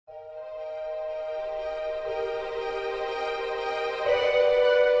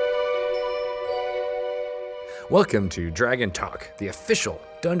Welcome to Dragon Talk, the official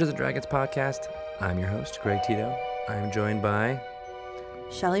Dungeons & Dragons podcast. I'm your host, Greg Tito. I'm joined by...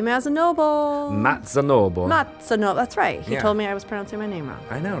 Shelley Mazzanoble. Mazzanoble. That's right. He Yeah. told me I was pronouncing my name wrong.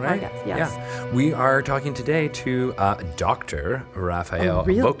 I know, right? Yes. Yeah. We are talking today to Dr. Raffael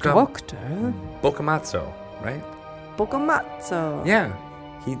Doctor? Boccamazzo, right? Boccamazzo. Yeah.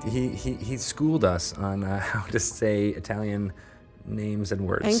 He schooled us on how to say Italian names and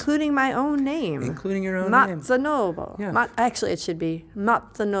words. Including my own name. Including your own name. Mazzanoble. Yeah. Actually, it should be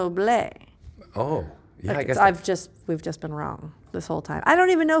Mazzanoble. Oh, yeah, I guess. We've just been wrong this whole time. I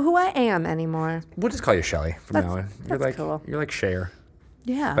don't even know who I am anymore. We'll just call you Shelley from now on. That's cool. You're like Cher,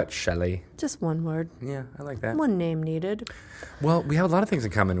 Yeah. but Shelley. Just one word. Yeah, I like that. One name needed. Well, we have a lot of things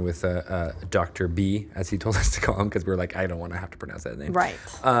in common with Dr. B, as he told us to call him, because we were like, I don't want to have to pronounce that name. Right.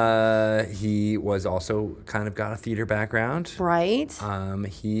 He was also kind of got a theater background. Right.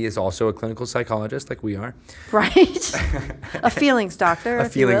 He is also a clinical psychologist, like we are. Right. A feelings doctor. A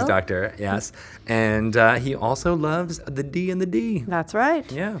if you feelings will. doctor, yes. And he also loves the D and the D. That's right.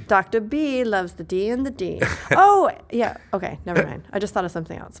 Yeah. Dr. B loves the D and the D. Oh, yeah. Okay, never mind. I just thought of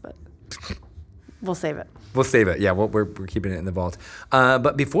something else, but we'll save it. We'll save it. Yeah, we're keeping it in the vault.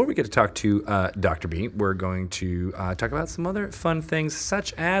 But before we get to talk to Dr. B, we're going to talk about some other fun things,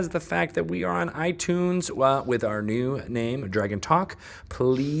 such as the fact that we are on iTunes with our new name, Dragon Talk.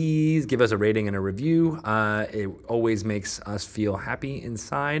 Please give us a rating and a review. It always makes us feel happy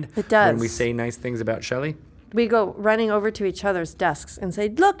inside. It does. When we say nice things about Shelley. We go running over to each other's desks and say,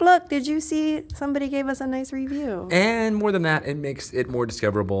 look, did you see somebody gave us a nice review? And more than that, it makes it more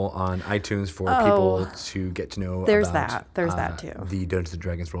discoverable on iTunes for people to get to know There's about that too. the Dungeons &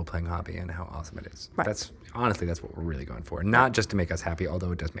 Dragons role-playing hobby and how awesome it is. Right. That's what we're really going for. Not just to make us happy,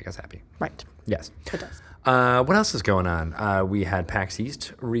 although it does make us happy. Right. Yes. It does. What else is going on? We had PAX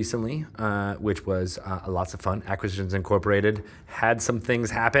East recently, which was lots of fun. Acquisitions Incorporated had some things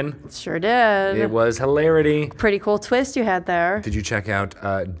happen. Sure did. It was hilarity. Pretty cool twist you had there. Did you check out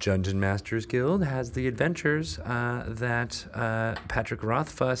Dungeon Masters Guild has the adventures that Patrick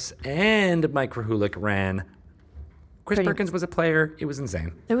Rothfuss and Mike Krahulik ran? Chris Perkins was a player. It was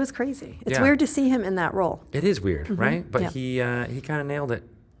insane. It was crazy. It's Yeah. weird to see him in that role. It is weird, right? But Yeah. he kind of nailed it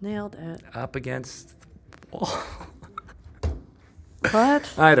Nailed it. up against the wall.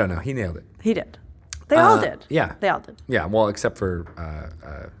 What? I don't know. He nailed it. He did. They all did. Yeah. They all did. Yeah, well, except for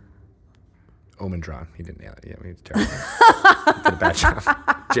Omendron. He didn't nail it. Yeah, he was terrible. He did a bad job.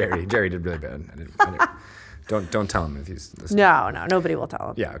 Jerry did really bad. Don't tell him if he's listening. No, nobody will tell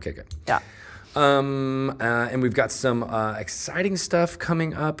him. Yeah, okay, good. Yeah. And we've got some exciting stuff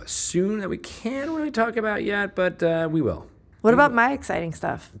coming up soon that we can't really talk about yet, but we will. What about my exciting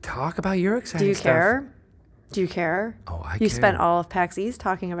stuff? Talk about your exciting Do you stuff. care? Do you care? Oh, I You care. spent all of PAX East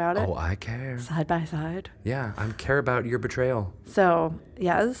talking about it. Oh, I care. Side by side. Yeah, I care about your betrayal. So,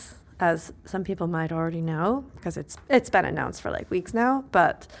 yes, as some people might already know, because it's been announced for like weeks now,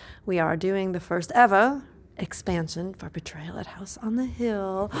 but we are doing the first ever expansion for Betrayal at House on the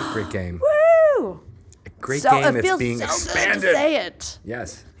Hill. Great game. Woo! A great So game it that's feels being so expanded. good to say it.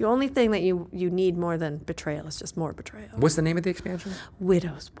 Yes. The only thing that you need more than betrayal is just more betrayal. What's the name of the expansion?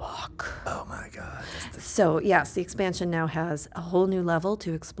 Widow's Walk. Oh my God. So, yes, the expansion now has a whole new level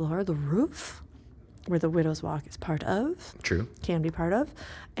to explore, the roof, where the Widow's Walk is part of. True. Can be part of.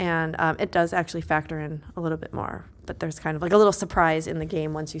 And it does actually factor in a little bit more. But there's kind of like a little surprise in the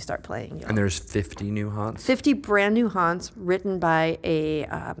game once you start playing. And there's 50 new haunts? 50 brand new haunts written by a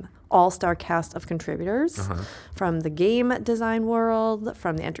all-star cast of contributors from the game design world,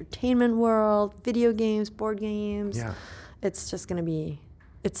 from the entertainment world, video games, board games. Yeah. It's just going to be,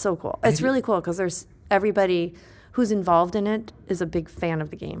 it's so cool. It's really cool because there's everybody who's involved in it is a big fan of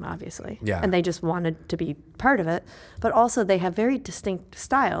the game, obviously. Yeah. And they just wanted to be part of it. But also they have very distinct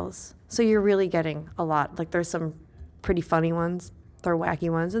styles. So you're really getting a lot. Like there's some pretty funny ones. There are wacky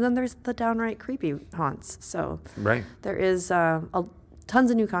ones. And then there's the downright creepy haunts. So Right. there is tons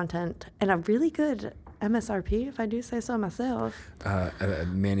of new content and a really good MSRP, if I do say so myself.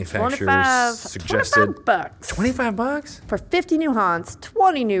 Manufacturers suggested $25 $25 for 50 new haunts,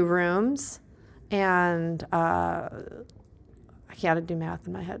 20 new rooms, and I can't do math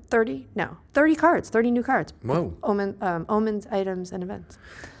in my head. 30 cards, 30 new cards. Whoa. Omens, items, and events.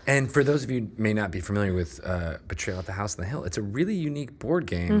 And for those of you who may not be familiar with Betrayal at the House on the Hill, it's a really unique board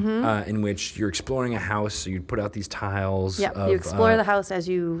game in which you're exploring a house. So you put out these tiles. Yeah, you explore the house as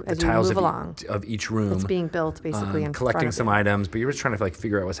you move along. Of each room. It's being built basically in collecting front of some you. items, but you're just trying to like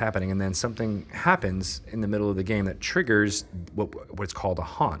figure out what's happening, and then something happens in the middle of the game that triggers what's called a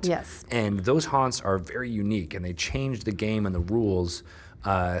haunt. Yes. And those haunts are very unique, and they change the game and the rules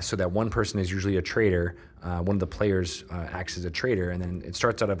so that one person is usually a trader. One of the players acts as a trader, and then it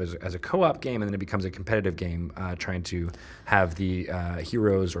starts out as a co-op game, and then it becomes a competitive game, trying to have the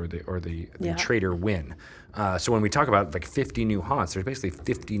heroes or the trader win. So when we talk about like 50 new haunts, there's basically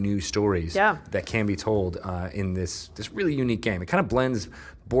 50 new stories that can be told in this really unique game. It kind of blends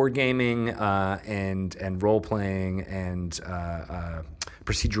board gaming and role playing and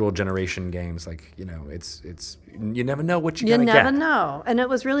procedural generation games. Like, it's you never know what you're gonna get. You never know, and it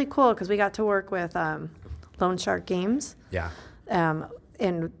was really cool because we got to work with Lone Shark Games. Yeah.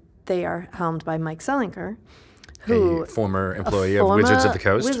 And they are helmed by Mike Selinker, a former employee of Wizards of the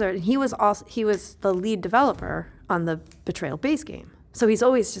Coast. Wizard. He was the lead developer on the Betrayal base game. So he's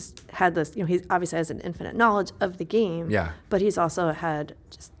always just had this, he obviously has an infinite knowledge of the game. Yeah. But he's also had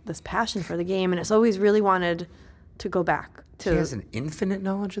just this passion for the game, and it's always really wanted to go back to. He has an infinite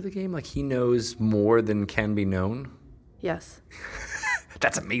knowledge of the game? Like he knows more than can be known? Yes.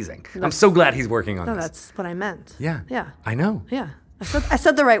 That's amazing. I'm so glad he's working on this. No, that's what I meant. Yeah. Yeah. I know. Yeah. I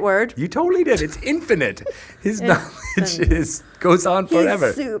said the right word. You totally did. It's infinite. His knowledge goes on forever.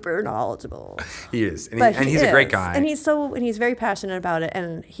 He's super knowledgeable. He is. And he's a great guy. And he's very passionate about it.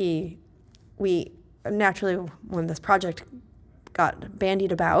 And we naturally, when this project got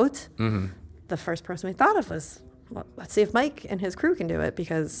bandied about, the first person we thought of was, well, let's see if Mike and his crew can do it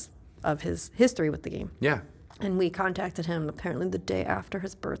because of his history with the game. Yeah. And we contacted him apparently the day after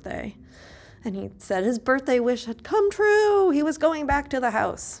his birthday. And he said his birthday wish had come true. He was going back to the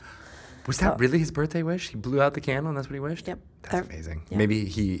house. Was that really his birthday wish? He blew out the candle and that's what he wished? Yep. That's amazing. Yeah. Maybe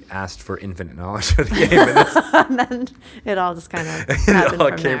he asked for infinite knowledge of the game. And then it all just kind of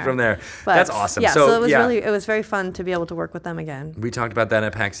happened from there. But that's awesome. Yeah, so it was very fun to be able to work with them again. We talked about that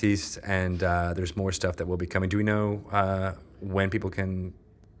at PAX East, and there's more stuff that will be coming. Do we know when people can?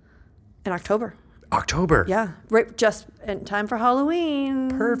 In October. October. Yeah, right, just in time for Halloween.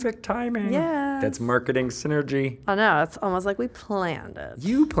 Perfect timing. Yeah. That's marketing synergy. I know, it's almost like we planned it.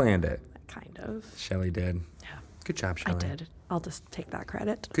 You planned it. Kind of. Shelley did. Yeah. Good job, Shelley. I did. I'll just take that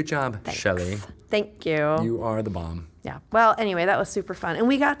credit. Good job, Thanks. Shelley. Thank you. You are the bomb. Yeah. Well, anyway, that was super fun. And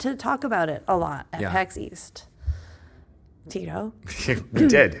we got to talk about it a lot at PAX East. Tito. We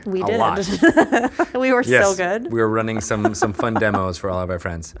did. We a did. Lot. We were so good. We were running some fun demos for all of our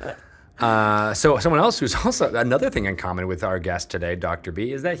friends. So someone else who's also another thing in common with our guest today, Dr.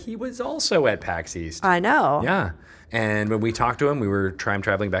 B, is that he was also at PAX East. I know. Yeah. And when we talked to him, we were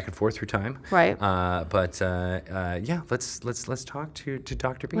traveling back and forth through time. Right. Let's talk to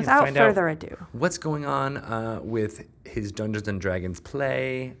Dr. B Without and find further out ado. what's going on with his Dungeons and Dragons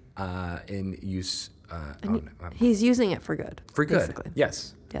play in use. He's using it for good. For good. Basically.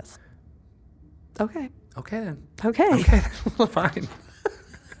 Yes. Yes. Okay. Okay then. Okay. Fine.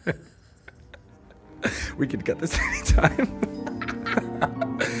 We could cut this anytime.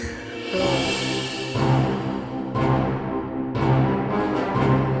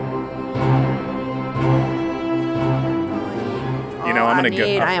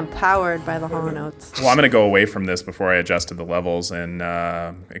 I am powered by the Hollow Notes. Well, I'm going to go away from this before I adjusted the levels and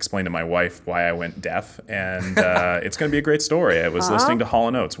explain to my wife why I went deaf. And it's going to be a great story. I was listening to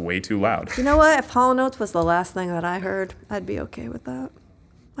Hollow Notes way too loud. You know what? If Hollow Notes was the last thing that I heard, I'd be okay with that.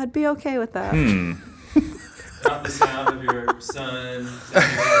 I'd be okay with that. Not the sound of your son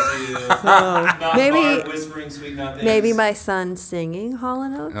singing to not maybe whispering sweet nothings. Maybe my son singing Hollow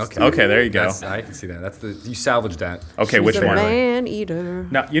Notes. Okay, there you go. I can see that. You salvaged that. Okay, She's which a one? Man eater.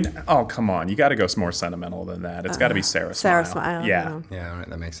 No, oh come on! You got to go more sentimental than that. It's got to be Sarah Smile. Sarah Smile. Yeah. Yeah, all right,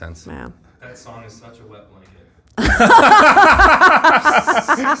 that makes sense. Yeah. That song is such a wet blanket.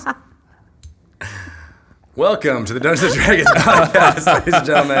 Welcome to the Dungeons & Dragons podcast, ladies and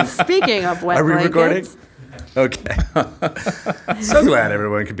gentlemen. Speaking of wet Are we blankets. recording? Okay. So glad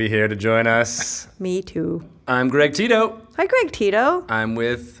everyone could be here to join us. Me too. I'm Greg Tito. Hi, Greg Tito. I'm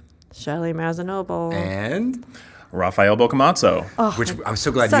with... Shelley Mazzanoble. And... Raffael Boccamazzo. Oh, which I'm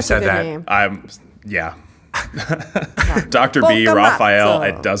so glad you such a said good that. name. Yeah. Dr. B, Boccamazzo. Raphael,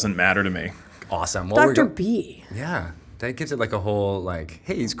 it doesn't matter to me. Awesome. Well, Dr. B. Yeah. That gives it like a whole, hey,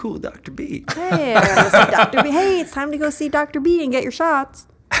 he's cool, Dr. B. Hey, I gotta go see Dr. B. Hey, it's time to go see Dr. B and get your shots.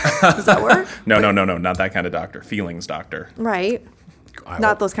 Does that work? No, not that kind of doctor. Feelings doctor. Right.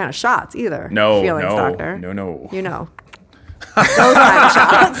 Not those kind of shots either. No, Feelings no, doctor. no. You know. Those kind of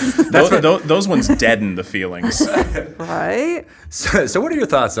shots. Those ones deaden the feelings. Right. So what are your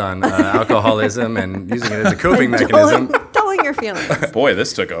thoughts on alcoholism and using it as a coping mechanism? Telling hurting your feelings. Boy,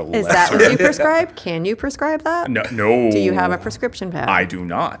 this took a Is left that turn. what you prescribe? Can you prescribe that? No. Do you have a prescription pad? I do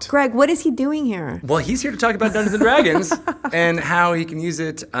not. Greg, what is he doing here? Well, he's here to talk about Dungeons and Dragons and how he can use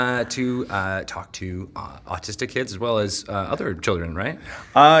it to talk to autistic kids as well as other children, right?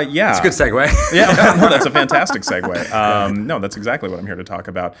 Yeah. It's a good segue. Yeah, no, that's a fantastic segue. No, that's exactly what I'm here to talk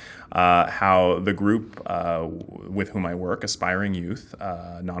about. How the group with whom I work, Aspiring Youth,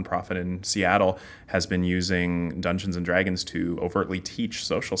 nonprofit in Seattle, has been using Dungeons and Dragons to overtly teach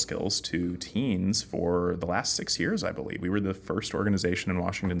social skills to teens for the last 6 years, I believe. We were the first organization in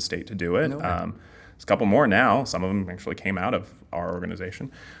Washington State to do it. No way. There's a couple more now. Some of them actually came out of our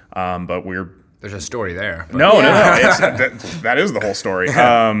organization. But There's a story there. but- No. That is the whole story. We've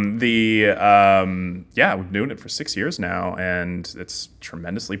been doing it for 6 years now, and it's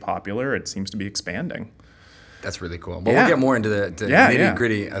tremendously popular. It seems to be expanding. That's really cool. Well, Yeah. we'll get more into the Yeah, nitty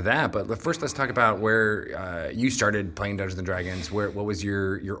gritty of that. But first, let's talk about where you started playing Dungeons and Dragons. What was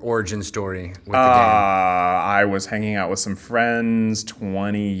your origin story with the game? I was hanging out with some friends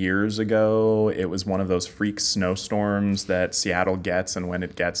 20 years ago. It was one of those freak snowstorms that Seattle gets, and when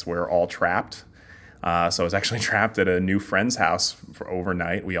it gets, we're all trapped. So I was actually trapped at a new friend's house for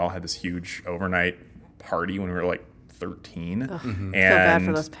overnight. We all had this huge overnight party when we were like 13. Feel bad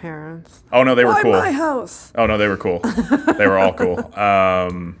for those parents. Oh no, they were Why cool. my house? Oh no, they were cool. They were all cool.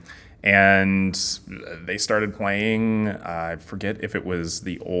 And they started playing. I forget if it was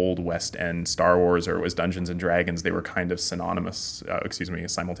the old West End Star Wars or it was Dungeons and Dragons. They were kind of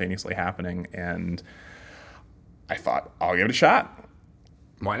simultaneously happening. And I thought, I'll give it a shot.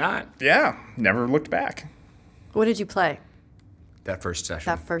 Why not? Yeah, never looked back. What did you play That first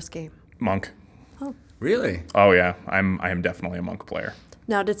session. that first game? Monk. Really? Oh yeah, I am definitely a monk player.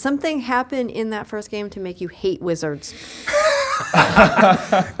 Now, did something happen in that first game to make you hate wizards?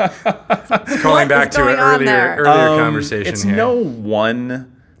 Calling back is to an going on there? earlier conversation It's here. no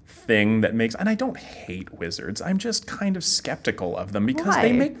one thing that makes, and I don't hate wizards. I'm just kind of skeptical of them because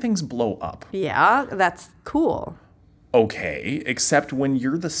they Why? make things blow up. Yeah, that's cool. Okay, except when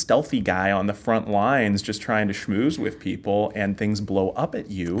you're the stealthy guy on the front lines just trying to schmooze with people and things blow up at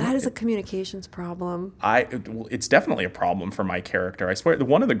you. That is a communications problem. It's definitely a problem for my character. I swear,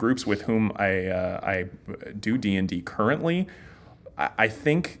 one of the groups with whom I do D&D currently, I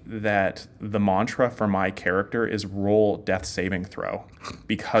think that the mantra for my character is roll death saving throw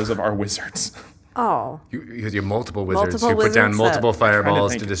because of our wizards. Oh, You have multiple wizards Multiple who put down wizards multiple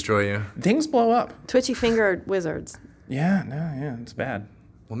fireballs think- to destroy you. Things blow up. twitchy fingered wizards. Yeah, it's bad.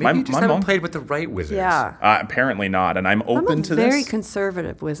 Well, maybe you just haven't monk- played with the right wizards. Yeah. Apparently not, and I'm I'm open a to very this.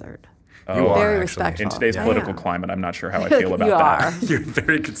 conservative wizard. You are, Very actually. respectful. In today's I political am. climate, I'm not sure how I feel about You that. are. You're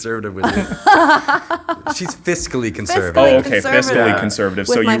very conservative with it. She's fiscally conservative. Fiscally Oh, okay, conservative. fiscally Yeah. conservative.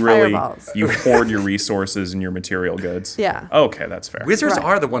 With So my you really fireballs. you hoard your resources and your material goods. Yeah. Okay, that's fair. Wizards Right.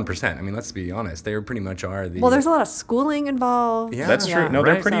 are the 1%. I mean, let's be honest. They pretty much are the... Well, there's a lot of schooling involved. Yeah. That's true. No,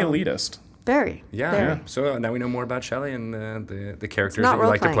 they're Right. pretty So- elitist. Very. Yeah. Very. Yeah. So now we know more about Shelley and the characters Not that you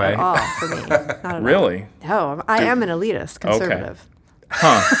role like to playing play. at all for me. Not at all. Really? No, I am an elitist, conservative.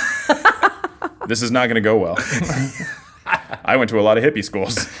 This is not going to go well. I went to a lot of hippie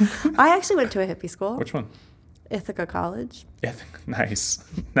schools. I actually went to a hippie school, Which one? Ithaca College. Nice.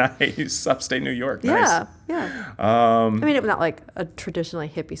 Nice. Upstate New York. Nice. Yeah. I mean, it was not like a traditionally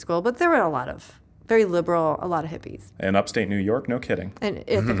hippie school, but there were a lot of very liberal, a lot of hippies. In upstate New York, no kidding. And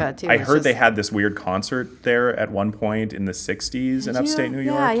Ithaca, too. I was heard they just- had this weird concert there at one point in the 60s in upstate New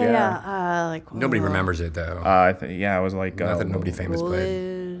York. Yeah. Like, Nobody remembers it, though. It was like Not that nobody famous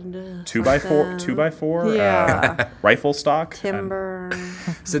played. wood. 2x4. Yeah. Rifle stock. Timber.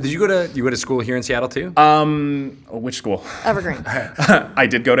 So did you go to school here in Seattle, too? Which school? Evergreen. I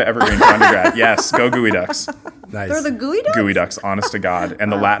did go to Evergreen for undergrad. Yes, go Gooey Ducks. Nice. They're the gooey ducks? Gooey Ducks, honest to God. And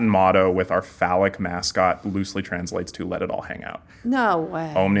the Latin motto with our phallic mascot loosely translates to "Let it all hang out." No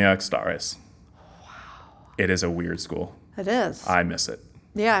way. Omnia extaris. Wow. It is a weird school. It is. I miss it.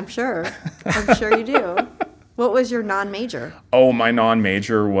 Yeah, I'm sure. I'm sure you do. What was your non-major? Oh, my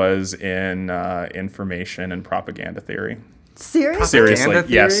non-major was in information and propaganda theory. Seriously? Seriously,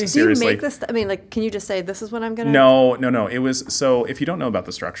 Propaganda yes, theory? Do you seriously. make this? I mean, like, can you just say this is what I'm gonna? No. It was, so if you don't know about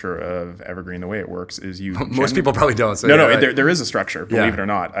the structure of Evergreen, the way it works is you... Most people probably don't. So No, yeah, no, right. there is a structure, believe Yeah. it or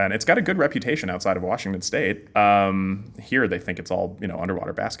not, and it's got a good reputation outside of Washington State. Here, they think it's all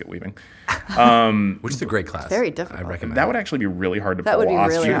underwater basket weaving. Which is a great class. Very difficult. I recommend. That would actually be really hard to That pull would be off.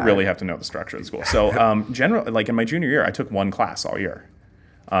 really You'd hard. really have to know the structure of the school. So, generally, like in my junior year, I took one class all year.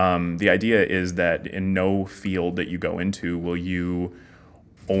 The idea is that in no field that you go into will you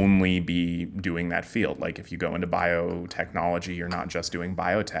only be doing that field. Like if you go into biotechnology, you're not just doing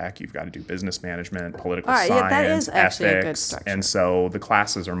biotech. You've got to do business management, political All right, science, that is actually a good ethics. structure. And so the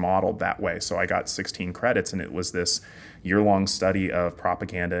classes are modeled that way. So I got 16 credits, and it was this year-long study of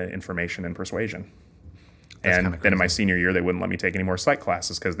propaganda, information, and persuasion. That's And kinda then in my crazy. senior year, they wouldn't let me take any more psych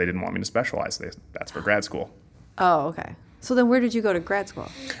classes because they didn't want me to specialize. That's for grad school. Oh, okay. So then where did you go to grad school?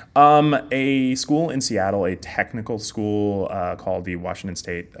 A school in Seattle, a technical school called the Washington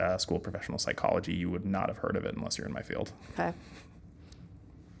State School of Professional Psychology. You would not have heard of it unless you're in my field. Okay.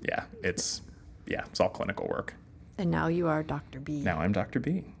 Yeah, it's all clinical work. And now you are Dr. B. Now I'm Dr.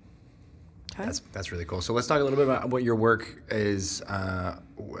 B. Okay. That's really cool. So let's talk a little bit about what your work is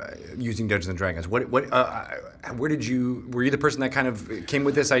using Dungeons and Dragons. Where did you? Were you the person that kind of came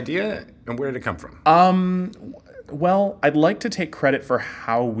with this idea, and where did it come from? Well, I'd like to take credit for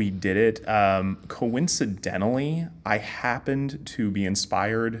how we did it. Coincidentally, I happened to be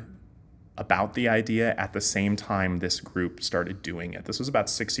inspired about the idea at the same time this group started doing it. This was about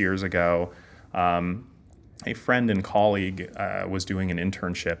 6 years ago. A friend and colleague was doing an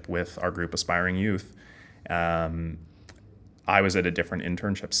internship with our group, Aspiring Youth. I was at a different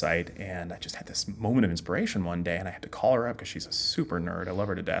internship site, and I just had this moment of inspiration one day, and I had to call her up because she's a super nerd. I love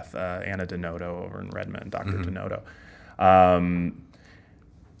her to death. Anna Denoto over in Redmond, Dr. Denoto.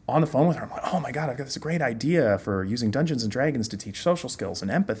 On the phone with her, I'm like, oh my God, I've got this great idea for using Dungeons and Dragons to teach social skills and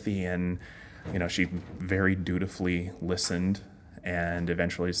empathy. And, she very dutifully listened and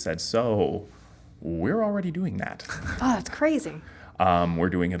eventually said, so we're already doing that. Oh, that's crazy. We're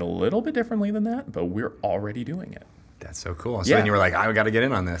doing it a little bit differently than that, but we're already doing it. That's so cool. So Yeah. then you were like, I got to get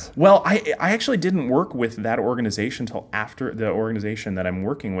in on this. Well, I actually didn't work with that organization till after the organization that I'm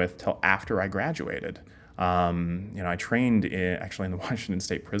working with till after I graduated. I trained actually in the Washington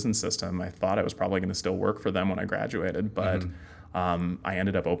State prison system. I thought I was probably going to still work for them when I graduated, but I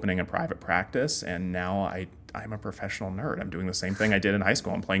ended up opening a private practice, and now I'm a professional nerd. I'm doing the same thing I did in high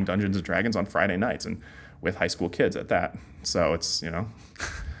school. I'm playing Dungeons and Dragons on Friday nights, and with high school kids at that. So it's,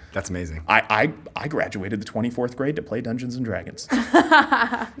 That's amazing. I graduated the 24th grade to play Dungeons and Dragons.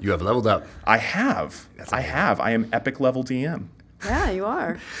 You have leveled up. I have. That's I amazing. have. I am epic level DM. Yeah, you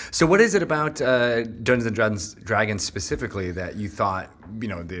are. So what is it about Dungeons and Dragons specifically that you thought,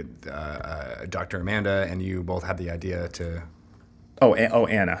 Dr. Amanda and you both had the idea to...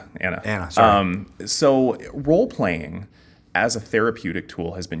 Anna. Anna, sorry. So role-playing as a therapeutic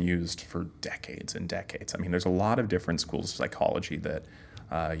tool has been used for decades and decades. I mean, there's a lot of different schools of psychology that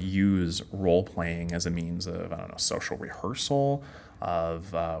use role-playing as a means of, social rehearsal,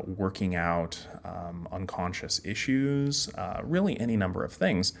 of working out unconscious issues, really any number of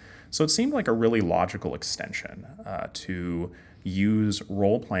things. So it seemed like a really logical extension to use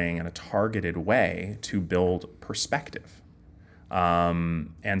role-playing in a targeted way to build perspective.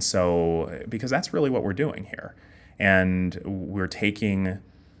 And so, because that's really what we're doing here. And we're taking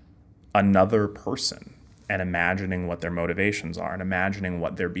another person and imagining what their motivations are and imagining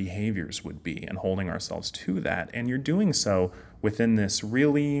what their behaviors would be and holding ourselves to that. And you're doing so within this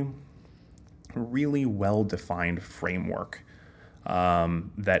really, really well-defined framework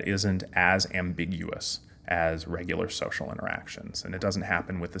that isn't as ambiguous as regular social interactions. And it doesn't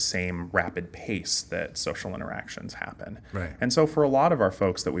happen with the same rapid pace that social interactions happen. Right. And so for a lot of our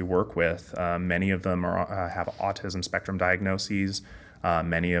folks that we work with, many of them have autism spectrum diagnoses.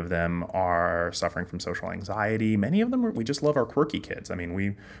 Many of them are suffering from social anxiety. Many of them, we just love our quirky kids. I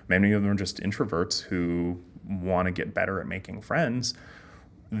mean, many of them are just introverts who want to get better at making friends.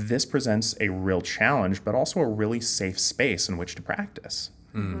 This presents a real challenge, but also a really safe space in which to practice.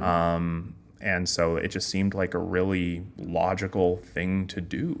 Mm-hmm. And so it just seemed like a really logical thing to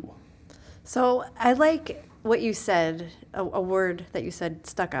do. So I like what you said, a word that you said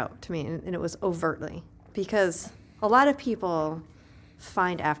stuck out to me, and it was overtly. Because a lot of people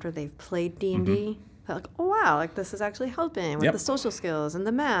find after they've played D&D, they're like, oh wow, like this is actually helping with Yep. the social skills and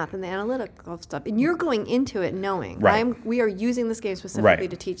the math and the analytical stuff. And you're going into it knowing, Right. we are using this game specifically Right.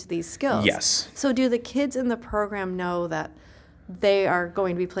 to teach these skills. Yes. So do the kids in the program know that they are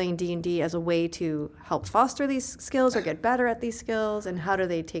going to be playing D&D as a way to help foster these skills or get better at these skills, and how do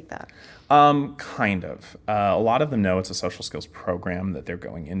they take that? Kind of. A lot of them know it's a social skills program that they're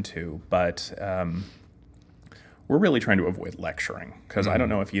going into, but we're really trying to avoid lecturing, because I don't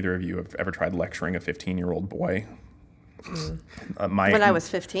know if either of you have ever tried lecturing a 15-year-old boy. When I was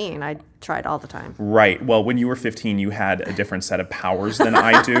 15, I tried all the time. Right. Well, when you were 15, you had a different set of powers than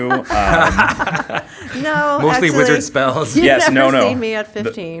I do. No, Mostly actually, wizard spells. You've Yes, never no. seen me at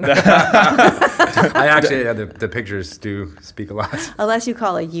 15. I actually, the pictures do speak a lot. Unless you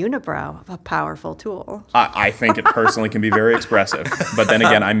call a unibrow a powerful tool. I think it personally can be very expressive. But then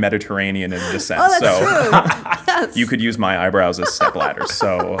again, I'm Mediterranean in descent. Oh, that's so true. Yes. you could use my eyebrows as step ladders.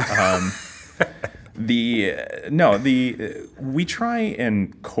 So we try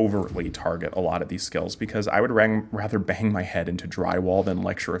and covertly target a lot of these skills because I would rather bang my head into drywall than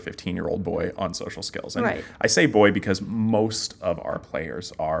lecture a 15-year-old boy on social skills. And Right. I say boy because most of our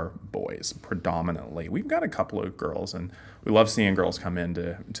players are boys, predominantly. We've got a couple of girls, and we love seeing girls come in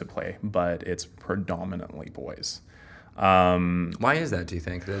to play, but it's predominantly boys. Why is that, do you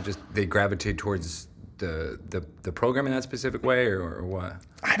think? They gravitate towards the program in that specific way, or what?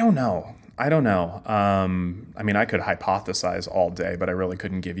 I don't know. I mean, I could hypothesize all day, but I really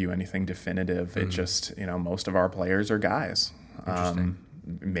couldn't give you anything definitive. It just, most of our players are guys. Interesting.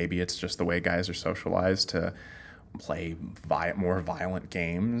 Maybe it's just the way guys are socialized to play more violent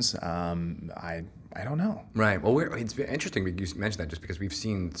games. I don't know. Right. Well, it's been interesting you mentioned that just because we've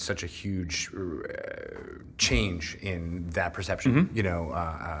seen such a huge change in that perception,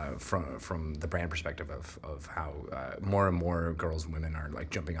 from the brand perspective of how more and more girls and women are like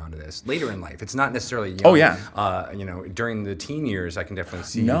jumping onto this later in life. It's not necessarily young. Oh, yeah. During the teen years, I can definitely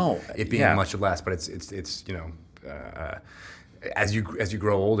see it being yeah. much less, but it's as you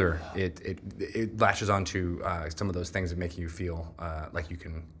grow older, it latches onto some of those things that make you feel like you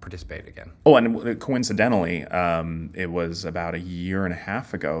can participate again. Oh, and coincidentally, it was about a year and a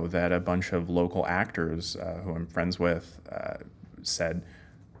half ago that a bunch of local actors who I'm friends with said,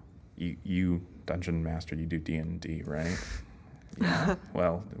 "You Dungeon Master, you do D&D, right?" Yeah.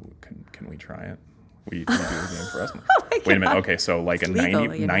 Well, can we try it? Will you do the game for us? Wait a minute. Okay, so like It's a legal,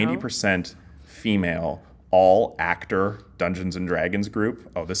 90% female, all actor Dungeons and Dragons group.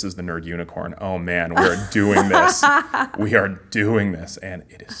 Oh, this is the Nerd Unicorn. Oh man, we're doing this. We are doing this, and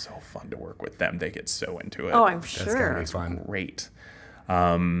it is so fun to work with them. They get so into it. Oh, I'm That's gonna be sure. fun. Great.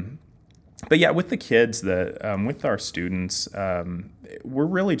 But yeah, with the kids, with our students, we're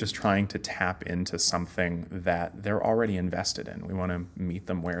really just trying to tap into something that they're already invested in. We want to meet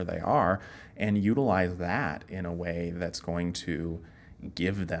them where they are and utilize that in a way that's going to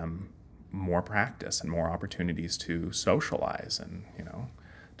give them more practice and more opportunities to socialize. And,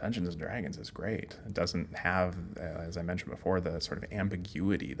 Dungeons and Dragons is great. It doesn't have, as I mentioned before, the sort of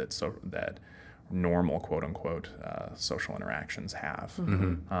ambiguity that normal, quote unquote, social interactions have.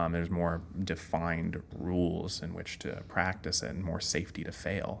 Mm-hmm. There's more defined rules in which to practice it and more safety to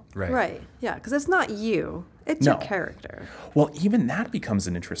fail. Right. Yeah, because it's not you. It's No. your character. Well, even that becomes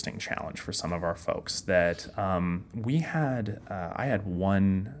an interesting challenge for some of our folks that I had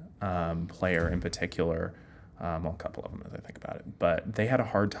one player in particular, a couple of them as I think about it, but they had a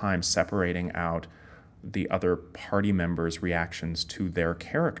hard time separating out the other party members' reactions to their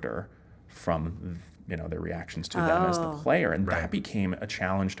character from their reactions to them as the player, and that became a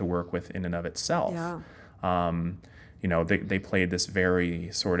challenge to work with in and of itself. Yeah. They played this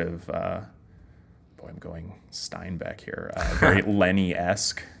very sort of I'm going Steinbeck here, very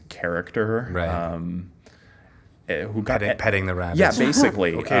Lenny-esque character. Right. Who got petting the rabbits. Yeah,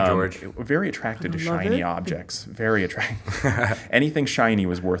 basically. Okay, George. Very attracted to Love shiny it. objects. Very attracted. Anything shiny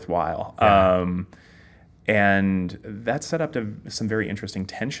was worthwhile. Yeah. And that set up some very interesting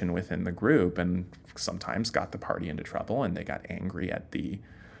tension within the group, and sometimes got the party into trouble, and they got angry at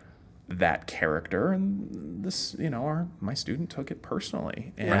that character, and this, my student took it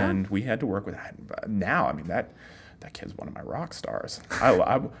personally, and we had to work with that. Now, I mean, that kid's one of my rock stars.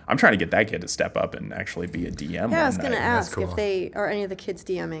 I'm trying to get that kid to step up and actually be a DM. Yeah, I was going to That's ask cool. if are any of the kids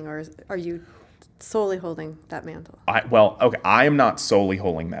DMing, or are you solely holding that mantle? I am not solely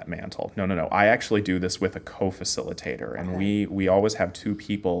holding that mantle. No. I actually do this with a co-facilitator, and we always have two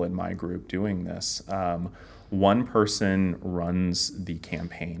people in my group doing this. One person runs the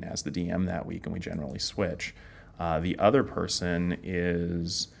campaign as the DM that week, and we generally switch. The other person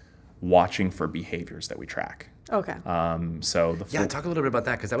is watching for behaviors that we track. Okay. Talk a little bit about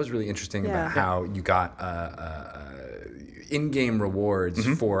that, because that was really interesting about how you got in-game rewards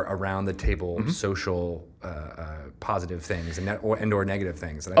for around-the-table social positive things and/or negative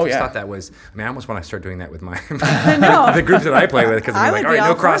things. And I just thought that was. I mean, I almost want to start doing that with my the groups that I play with, because I'm like, all right,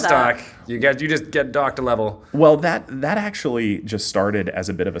 no crosstalk. You just get docked a level. Well, that actually just started as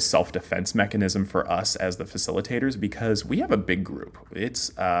a bit of a self-defense mechanism for us as the facilitators, because we have a big group.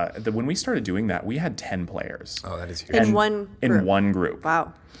 It's when we started doing that, we had 10 players. Oh, that is huge. In one group.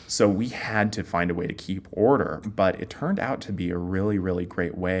 Wow. So we had to find a way to keep order, but it turned out to be a really, really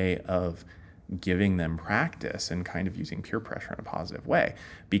great way of giving them practice and kind of using peer pressure in a positive way.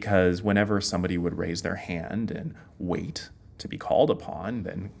 Because whenever somebody would raise their hand and wait to be called upon,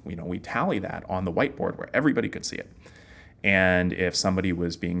 then we tally that on the whiteboard where everybody could see it. And if somebody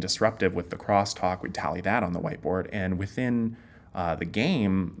was being disruptive with the crosstalk, we'd tally that on the whiteboard. And within the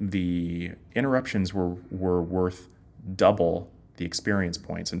game, the interruptions were worth double the experience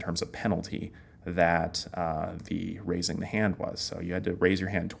points in terms of penalty that the raising the hand was. So you had to raise your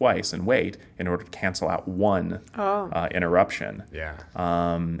hand twice and wait in order to cancel out one interruption. Yeah.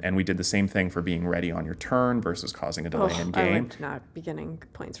 And we did the same thing for being ready on your turn versus causing a delay in game. I would not be getting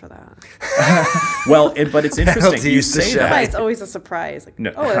points for that. Well, but it's interesting. You say that. It's always a surprise. Like,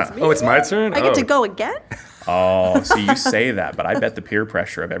 No. it's me. Oh, it's my turn? I get to go again? Oh, so you say that, but I bet the peer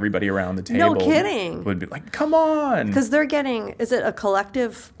pressure of everybody around the table No kidding. would be like, come on. Because they're getting, is it a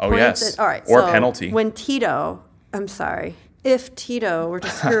collective Oh, point? yes. All right. Or so penalty. When if Tito were to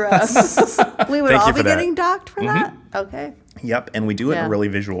screw up, we would Thank all you be for that. getting docked for that? Okay. Yep, and we do it in a really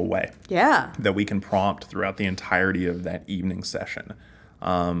visual way Yeah. that we can prompt throughout the entirety of that evening session.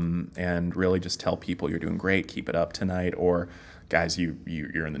 And really just tell people you're doing great, keep it up tonight, or guys,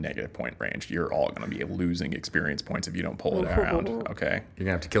 you're in the negative point range. You're all going to be losing experience points if you don't pull it around, okay? You're going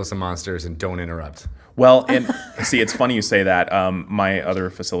to have to kill some monsters and don't interrupt. Well, and see, it's funny you say that. My other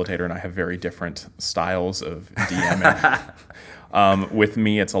facilitator and I have very different styles of DMing. With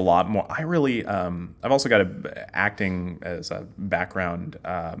me, it's a lot more. I really, I've also got acting as a background,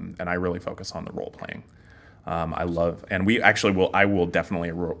 and I really focus on the role playing. I love, and I will definitely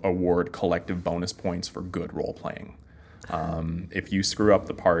award collective bonus points for good role playing. If you screw up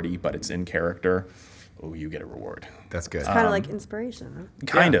the party, but it's in character, you get a reward. That's good. It's kind of like inspiration. Huh?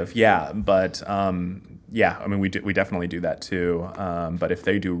 Kind of, yeah. But I mean, we definitely do that too. But if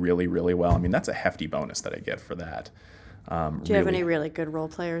they do really, really well, I mean, that's a hefty bonus that I get for that. Do you have any really good role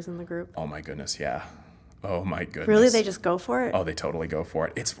players in the group? Oh my goodness, yeah. Oh my goodness. Really, they just go for it? Oh, they totally go for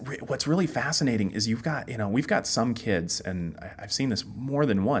it. What's really fascinating is we've got some kids, and I've seen this more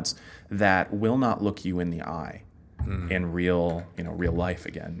than once, that will not look you in the eye. In real life,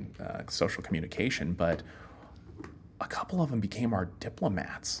 again, social communication, but a couple of them became our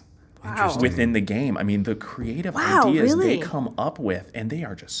diplomats within the game. I mean, the creative ideas they come up with, and they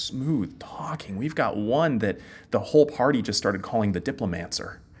are just smooth talking. We've got one that the whole party just started calling the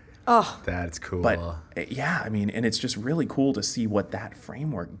Diplomancer. Oh, that's cool. But yeah, I mean, and it's just really cool to see what that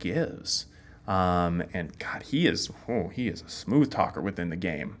framework gives. And God, he is a smooth talker within the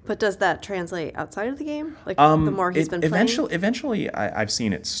game. But does that translate outside of the game? Like the more he's been playing? Eventually, I've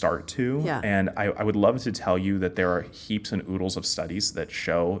seen it start to. Yeah. And I would love to tell you that there are heaps and oodles of studies that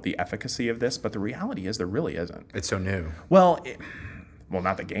show the efficacy of this, but the reality is there really isn't. It's so new. Well,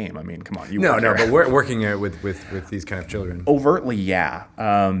 not the game. I mean, come on. But we're working with these kind of children. Overtly, yeah.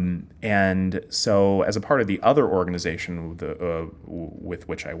 And so as a part of the other organization with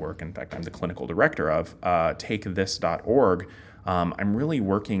which I work, in fact, I'm the clinical director of, takethis.org, I'm really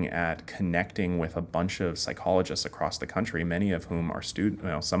working at connecting with a bunch of psychologists across the country, many of whom are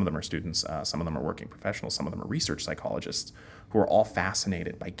students. Some of them are students, some of them are working professionals, some of them are research psychologists, who are all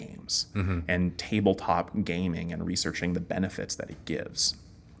fascinated by games and tabletop gaming and researching the benefits that it gives.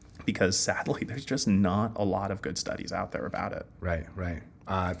 Because sadly, there's just not a lot of good studies out there about it. Right.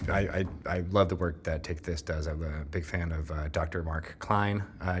 I love the work that Take This does. I'm a big fan of Dr. Mark Klein.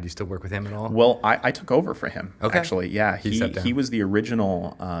 Do you still work with him at all? Well, I took over for him, actually. Yeah, he was the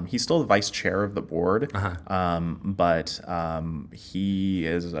original. He's still the vice chair of the board, but he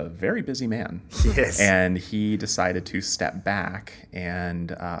is a very busy man. Yes. And he decided to step back,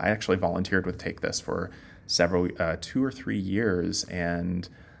 and I actually volunteered with Take This for 2 or 3 years, and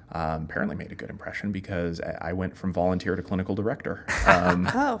apparently made a good impression because I went from volunteer to clinical director.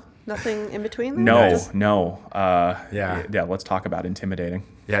 Nothing in between there? No. Yeah, let's talk about intimidating.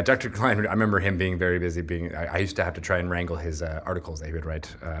 Yeah, Dr. Klein, I remember him being very busy. I used to have to try and wrangle his articles that he would write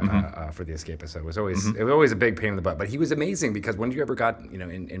for The Escapist. So it was always a big pain in the butt. But he was amazing because when you ever got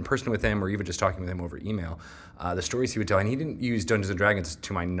in person with him or even just talking with him over email, the stories he would tell, and he didn't use Dungeons and Dragons,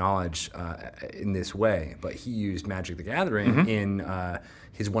 to my knowledge, in this way, but he used Magic the Gathering in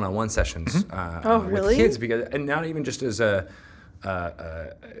his one-on-one sessions really? with kids, and not even just as a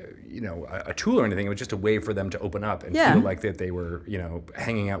a tool or anything. It was just a way for them to open up and feel like that they were,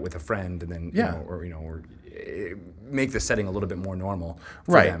 hanging out with a friend, and then, or make the setting a little bit more normal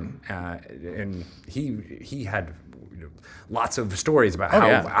for them. And he had lots of stories about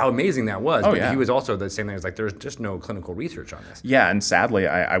how amazing that was. But he was also the same thing as like, there's just no clinical research on this. Yeah, and sadly,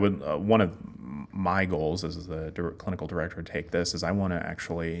 I would one of my goals as the clinical director to take this is I want to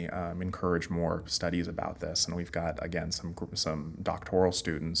actually encourage more studies about this. And we've got, again, some doctoral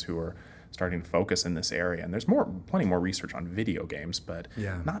students who are starting to focus in this area. And there's plenty more research on video games, but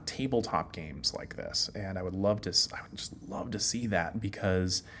not tabletop games like this. And I would just love to see that,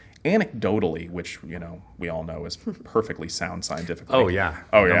 because anecdotally, which, we all know is perfectly sound scientifically.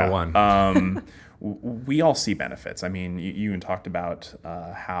 Number one. We all see benefits. I mean, you even talked about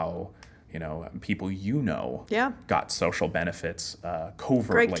how people got social benefits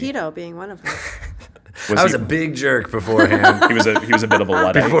covertly. Greg Tito being one of them. I was a big jerk beforehand. he was a bit of a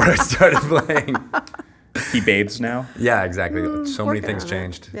Luddite before I started playing. He bathes now. Yeah, exactly. So many things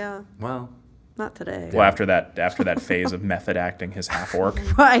changed. Yeah. Well, not today. Well, after that phase of method acting his half orc.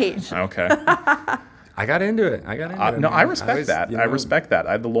 Right. Okay. I got into it. No, I respect that. I respect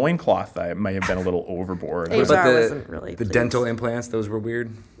that. The loincloth, I may have been a little overboard. HR wasn't really the pleased. dental implants, those were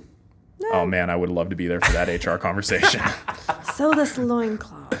weird. Oh man, I would love to be there for that HR conversation. So this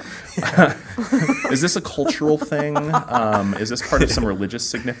loincloth. Is this a cultural thing? Is this part of some religious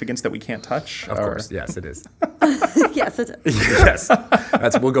significance that we can't touch? Of course, yes, it is. Yes, it is. Yes,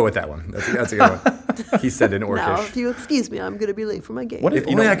 we'll go with that one. That's a good one. He said in Orcish. Now, if you excuse me, I'm going to be late for my game. What If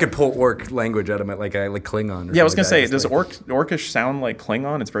only I could pull Orc language out of my, like Klingon. Yeah, I was gonna say, does Orcish sound like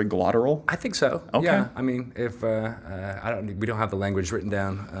Klingon? It's very glottal. I think so. Okay. Yeah. I mean, if we don't have the language written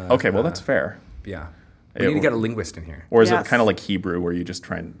down. Okay, well that's fair. Yeah. We need to get a linguist in here. Or is it Yes. kind of like Hebrew, where you just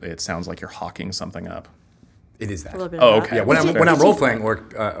it sounds like you're hawking something up? It is that. A little bit Oh, of okay. Yeah, that. when I'm role playing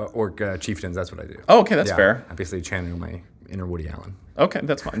Orc chieftains, that's what I do. Oh, okay, that's Yeah, fair. I basically channel my inner Woody Allen. Okay,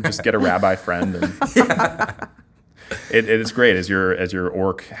 that's fine. Just get a rabbi friend. And it is great as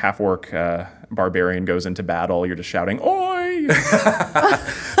your half orc barbarian goes into battle. You're just shouting, "Oi!"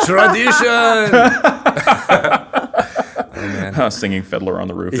 Tradition. Oh man. Singing Fiddler on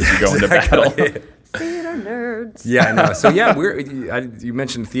the Roof as you go into battle. Theater nerds. Yeah, I know. So yeah, you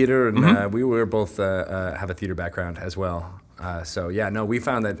mentioned theater, and we were both have a theater background as well. So yeah, no, we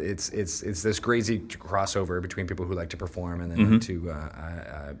found that it's this crazy crossover between people who like to perform and then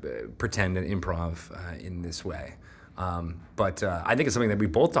to pretend and improv in this way. But I think it's something that we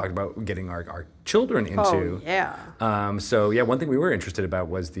both talked about getting our children into. Oh, yeah. So yeah, one thing we were interested about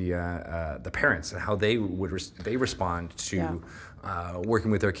was the parents and how they would they respond to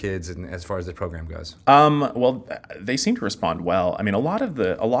working with their kids, and as far as the program goes. Well, they seem to respond well. I mean, a lot of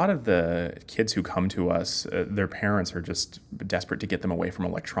the kids who come to us, their parents are just desperate to get them away from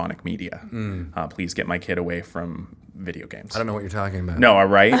electronic media. Please get my kid away from video games. I don't know what you're talking about. No, all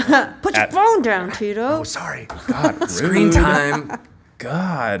right. Put your phone down, Tito. Oh, sorry. God, Screen rude. time.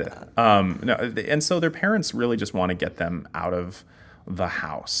 God. No, and so their parents really just want to get them out of the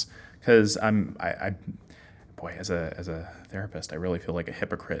house, because boy, as a therapist, I really feel like a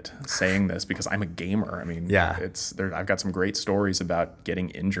hypocrite saying this, because I'm a gamer. I mean, I've got some great stories about getting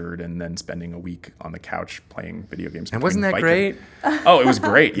injured and then spending a week on the couch playing video games. And wasn't that Viking. great? Oh, it was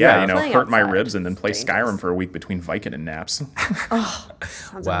great. Yeah, Playing hurt my outside ribs and then play is Skyrim dangerous. for a week between Viking and naps.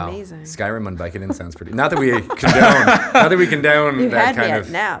 Sounds Wow. amazing. Skyrim on Vicodin sounds pretty. Not that we condone You that had me kind at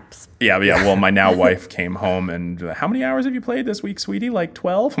of. naps. Yeah. Well, my now wife came home and how many hours have you played this week, sweetie? Like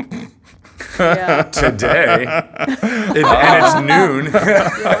 12? Yeah. Today, and it's noon.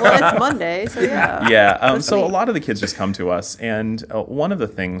 Well, it's Monday, so yeah. Yeah. That's So a neat. lot of the kids just come to us, and one of the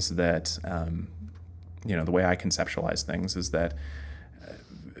things that, the way I conceptualize things is that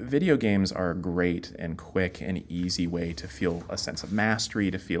video games are a great and quick and easy way to feel a sense of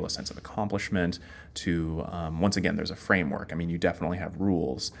mastery, to feel a sense of accomplishment, to, once again, there's a framework. I mean, you definitely have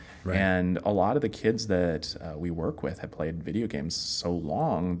rules. Right. And a lot of the kids that we work with have played video games so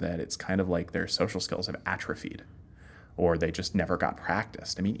long that it's kind of like their social skills have atrophied, or they just never got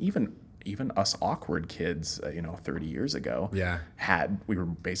practiced. I mean, even us awkward kids, 30 years ago, we were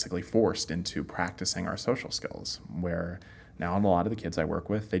basically forced into practicing our social skills, where now a lot of the kids I work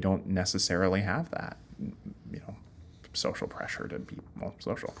with, they don't necessarily have that, social pressure to be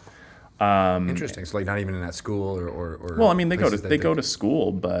social. Interesting. So like not even in that school or Well, I mean, they go places to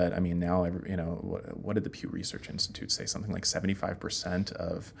school, but I mean now, what did the Pew Research Institute say? Something like 75%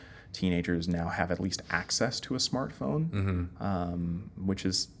 of teenagers now have at least access to a smartphone, which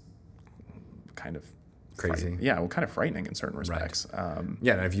is kind of crazy. kind of frightening in certain respects.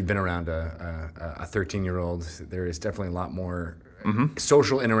 Yeah, and if you've been around a 13-year-old, there is definitely a lot more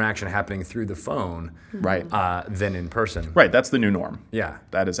social interaction happening through the phone than in person. Right, that's the new norm. Yeah.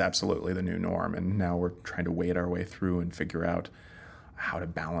 That is absolutely the new norm, and now we're trying to wade our way through and figure out how to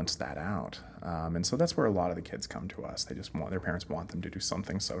balance that out. And so that's where a lot of the kids come to us. Their parents want them to do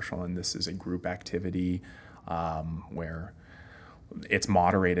something social, and this is a group activity where it's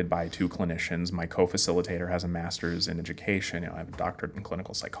moderated by 2 clinicians. My co-facilitator has a master's in education. I have a doctorate in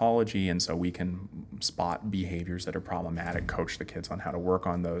clinical psychology, and so we can spot behaviors that are problematic, coach the kids on how to work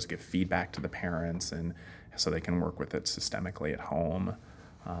on those, give feedback to the parents, and so they can work with it systemically at home.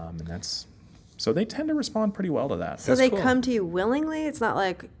 So they tend to respond pretty well to that. So they come to you willingly? It's not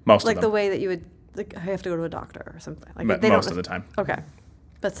like Most of like them. the way that you would I have to go to a doctor or something. Like Most of the time. Okay.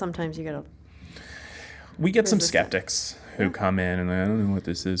 But sometimes you get We get some skeptics who come in and I don't know what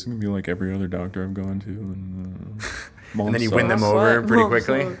this is. It's going to be like every other doctor I've gone to. And then you win them over pretty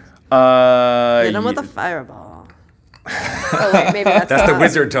quickly. Hit them with a fireball. Oh, wait, maybe That's the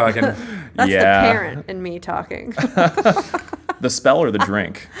wizard talking. That's the parent in me talking. The spell or the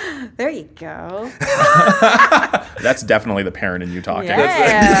drink? There you go. That's definitely the parent in you talking.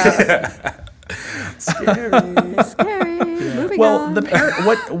 Yeah. Scary. Moving on. The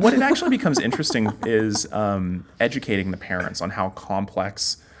parent. What it actually becomes interesting is educating the parents on how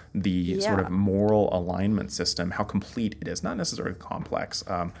complex the sort of moral alignment system, how complete it is. Not necessarily complex.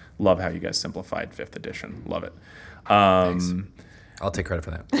 Love how you guys simplified 5th edition. Love it. Thanks. I'll take credit for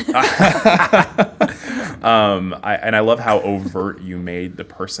that. I love how overt you made the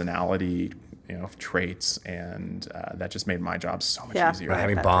personality, traits, and that just made my job so much easier. Right,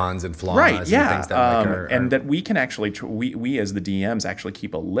 having bonds and flaws, right? And Yeah, things that and that we can actually we as the DMs actually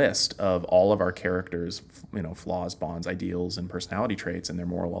keep a list of all of our characters, flaws, bonds, ideals, and personality traits, and their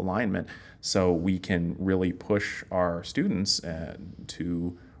moral alignment, so we can really push our students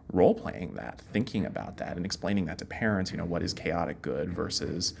to role-playing that, thinking about that, and explaining that to parents, what is chaotic good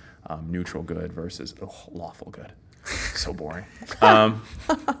versus neutral good versus lawful good. So boring.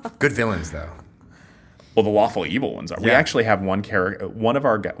 Good villains, though. Well, the lawful evil ones are. Yeah. We actually have one character. One of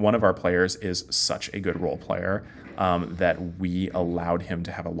our players is such a good role player that we allowed him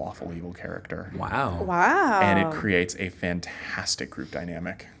to have a lawful evil character. Wow. And it creates a fantastic group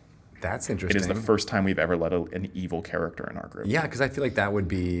dynamic. That's interesting. It is the first time we've ever let an evil character in our group. Yeah, because I feel like that would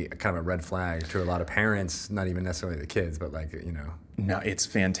be kind of a red flag to a lot of parents, not even necessarily the kids, but No, it's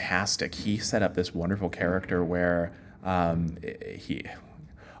fantastic. He set up this wonderful character where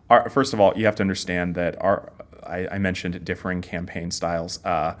first of all, you have to understand that I mentioned differing campaign styles.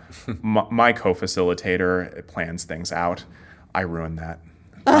 My co-facilitator plans things out. I ruin that.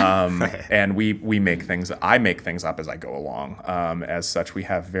 And we make things. I make things up as I go along. As such, we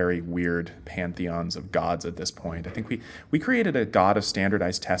have very weird pantheons of gods at this point. I think we created a god of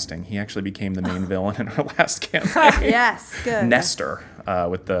standardized testing. He actually became the main villain in our last campaign. Yes, good. Nestor,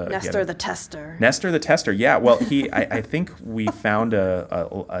 with the Nestor the Tester. Nestor the Tester. Yeah. Well, I think we found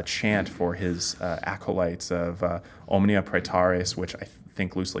a chant for his acolytes of Omnia Praetaris, which I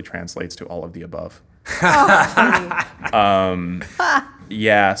think loosely translates to all of the above.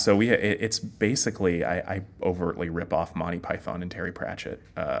 Yeah, so it's basically I overtly rip off Monty Python and Terry Pratchett.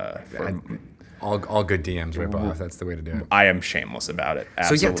 All good DMs rip off. That's the way to do it. I am shameless about it.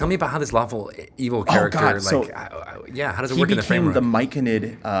 Absolutely. So tell me about how this lawful evil character. Oh God. So how does it work in the framework? He became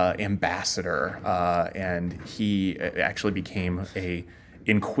the Myconid ambassador, and he actually became a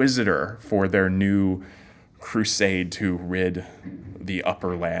inquisitor for their new crusade to rid the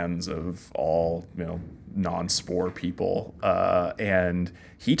upper lands of all non-spore people, and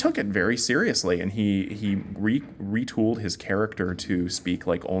he took it very seriously, and he retooled his character to speak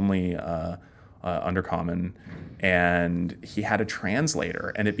like only Undercommon, and he had a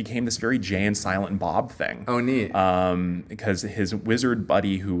translator, and it became this very Jay and Silent Bob thing. Oh, neat. Because his wizard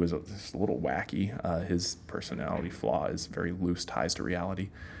buddy, who was just a little wacky, his personality flaw is very loose ties to reality.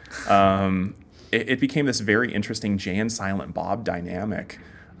 It became this very interesting Jay and Silent Bob dynamic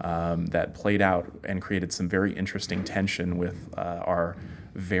that played out and created some very interesting tension with our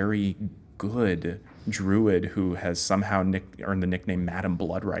very good druid who has somehow earned the nickname Madam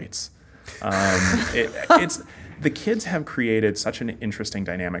Bloodrights. It's the kids have created such an interesting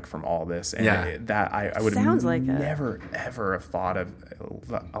dynamic from all this, and that I would have never ever have thought of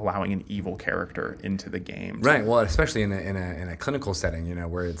allowing an evil character into the game. Right. Well, especially in a clinical setting,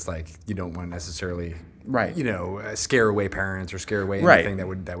 where it's like you don't want to necessarily scare away parents or scare away anything that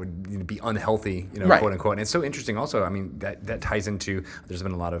would be unhealthy, quote unquote. And it's so interesting. Also, I mean that ties into. There's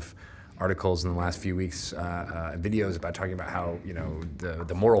been a lot of articles in the last few weeks, videos about talking about how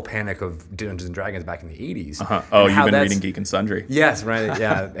the moral panic of Dungeons and Dragons back in the 80s. Oh, you've been reading Geek and Sundry. Yes, right.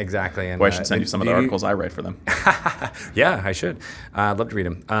 Yeah, exactly. And Boy, I should send you some of the articles I write for them. Yeah, I should. I'd love to read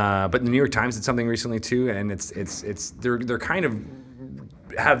them. But the New York Times did something recently too, and they're kind of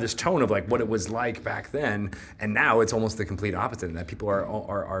have this tone of like what it was like back then, and now it's almost the complete opposite. And that people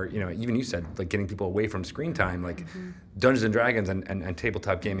are even you said like getting people away from screen time. Like Dungeons and Dragons and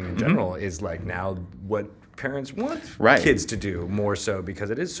tabletop gaming in general is like now what parents want kids to do more so, because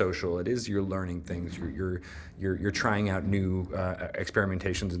it is social. It is you're learning things. You're trying out new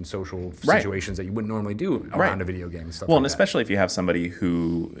experimentations in social situations that you wouldn't normally do around a video game and stuff. Well, and especially if you have somebody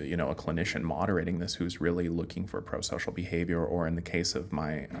who, a clinician moderating this, who's really looking for pro-social behavior, or in the case of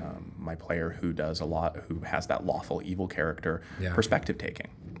my player who has that lawful evil character, perspective taking.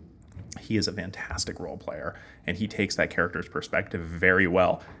 He is a fantastic role player, and he takes that character's perspective very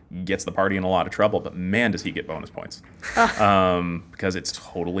well. Gets the party in a lot of trouble, but man, does he get bonus points. Because it's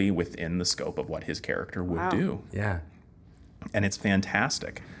totally within the scope of what his character would do. Yeah. And it's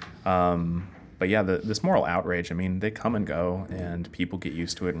fantastic. But yeah, this moral outrage, I mean, they come and go, and people get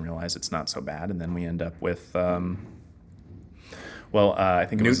used to it and realize it's not so bad, and then we end up with... I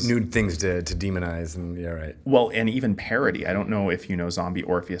think it was new things to demonize, and right. Well, and even parody. I don't know if you know Zombie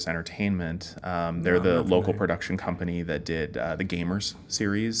Orpheus Entertainment. They're the local production company that did the Gamers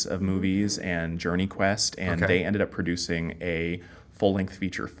series of movies and Journey Quest, and they ended up producing a full-length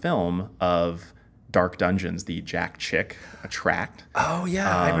feature film of Dark Dungeons, the Jack Chick tract. Oh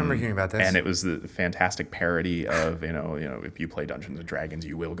yeah, I remember hearing about this. And it was a fantastic parody of if you play Dungeons and Dragons,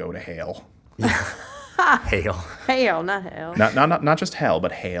 you will go to hell. Yeah. Hail. Hail, not hell. Not just hell,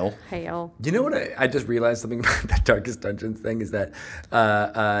 but hail. Hail. You know what? I just realized something about that Darkest Dungeons thing is that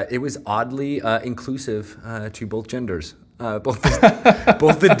it was oddly inclusive to both genders. Both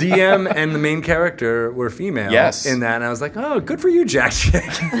the DM and the main character were female in that, and I was like, oh, good for you, Jack Chick.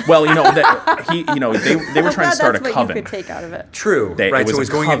 Well, they were trying to start a coven. That's what you could take out of it. True, right? So it was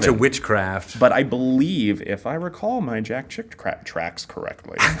going into witchcraft. But I believe, if I recall my Jack Chick tracks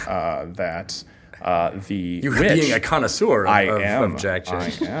correctly, that. You being a connoisseur of Jack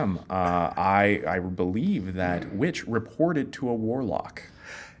Chick. I am. I believe that witch reported to a warlock.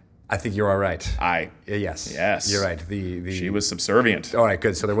 I think you're all right. Yes. You're right. She was subservient. All right,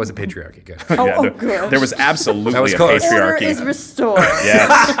 good. So there was a patriarchy. Good. Good. There was absolutely a close. patriarchy. Order is restored.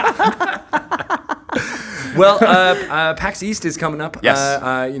 Yes. Well, PAX East is coming up. Yes.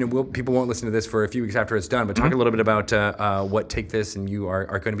 People won't listen to this for a few weeks after it's done, but talk a little bit about what Take This and you are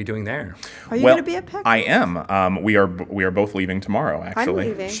going to be doing there. Are you going to be at PAX? I am. We are both leaving tomorrow,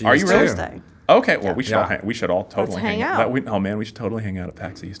 actually. I'm leaving. Are you really? Thursday. Okay, well, we should all totally Let's hang out. We should totally hang out at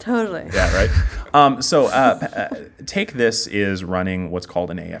PAX East. Totally. Yeah, right. So Take This is running what's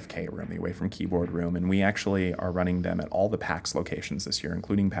called an AFK room, the Away from Keyboard room, and we actually are running them at all the PAX locations this year,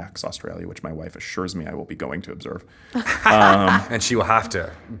 including PAX Australia, which my wife assures me I will be going to observe. And she will have to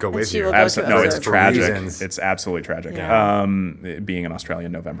go with you. Absolutely. No, it's tragic. Reasons. It's absolutely tragic. Yeah. Being in Australia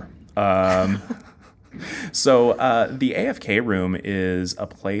in November. So the AFK room is a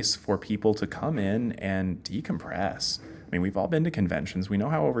place for people to come in and decompress. I mean, we've all been to conventions. We know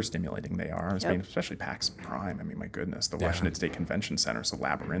how overstimulating they are, especially PAX Prime. I mean, my goodness, the Washington State Convention Center is so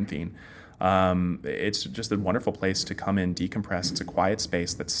labyrinthine. It's just a wonderful place to come in, decompress. It's a quiet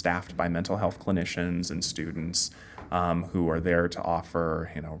space that's staffed by mental health clinicians and students who are there to offer,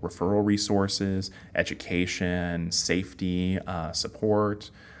 referral resources, education, safety,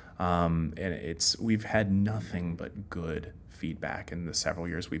 support. And we've had nothing but good feedback in the several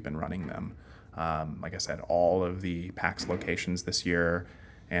years we've been running them. Like I said, all of the PAX locations this year,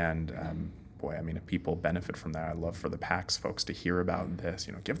 and if people benefit from that, I'd love for the PAX folks to hear about this.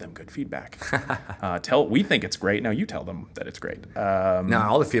 Give them good feedback. We think it's great. Now you tell them that it's great. Now,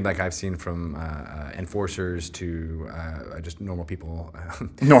 all the feedback I've seen from enforcers to just normal people.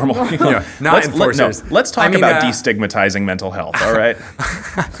 Normal. Not enforcers. Let's talk about destigmatizing mental health, all right?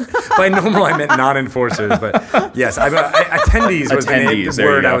 By normal, I meant non-enforcers, but yes, attendees was the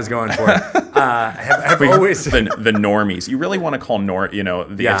word I was going for. Have always the normies. You really want to call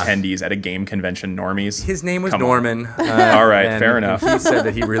attendees at a game convention normies? His name was Norman. All right, fair enough. He said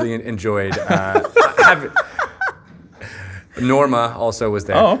that he really enjoyed. Norma also was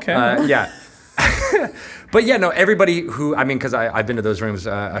there. Oh, okay. Yeah. But yeah, no, everybody because I've been to those rooms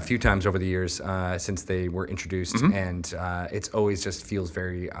a few times over the years since they were introduced, and it's always just feels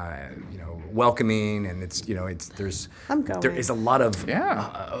very, welcoming, and there is a lot of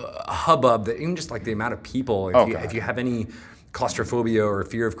hubbub that even just like the amount of people. If you have any claustrophobia or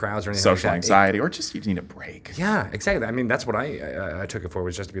fear of crowds or anything Social like that. anxiety, or just you need a break. Yeah, exactly. I mean, that's what I took it for,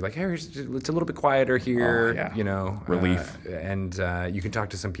 was just to be like, hey, it's a little bit quieter here, Oh, yeah. you know. Relief. And you can talk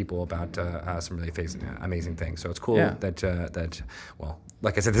to some people about some really amazing things. So it's cool Yeah. that, well,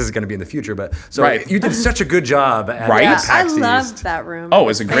 like I said, this is going to be in the future, but so Right. you did such a good job at Right? Yeah, PAX I East. loved that room. Oh, it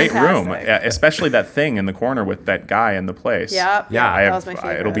was a great room, fantastic. especially that thing in the corner with that guy in the place. Yep. Yeah, I that have, was my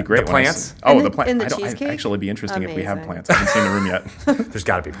favorite. it'll be great. The when I plants? see- Oh, And the the- plant. and the I don't, cheesecake? It'd actually be interesting if we had Amazing. plants. I haven't seen the room yet. There's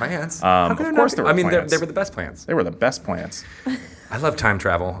got to be plants. Of course there were I mean, plants. they were the best plants. They were the best plants. I love time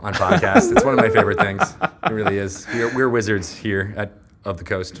travel on podcasts. It's one of my favorite things. It really is. We're wizards here of the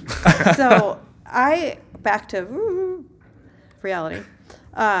coast. So back to reality.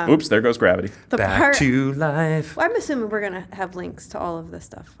 Oops, there goes gravity. The Back part, to life. well, I'm assuming we're going to have links to all of this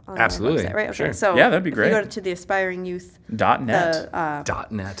stuff on Absolutely, our website, right? Okay, sure. so Yeah, that'd be if great. you go to the Aspiring Youth, .net.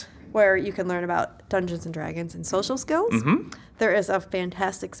 .net. where you can learn about Dungeons and Dragons and social skills. Mm-hmm. There is a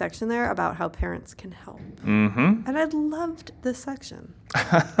fantastic section there about how parents can help. Mm-hmm. And I loved this section.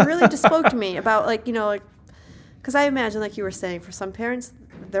 It really just spoke to me about, like, you know, like, because I imagine, like you were saying, for some parents,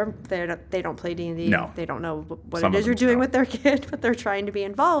 they don't play D&D. No. They don't know what Some it of is you're them doing don't. with their kid, but they're trying to be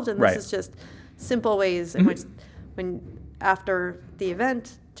involved. And Right. this is just simple ways in which, when after the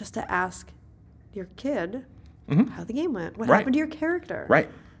event, just to ask your kid how the game went, what Right. happened to your character. Right.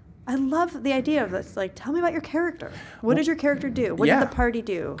 I love the idea of this. Like, tell me about your character. What did your character do? What yeah. did the party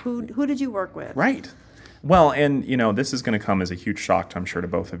do? Who did you work with? Right. Well, and you know, this is going to come as a huge shock, I'm sure, to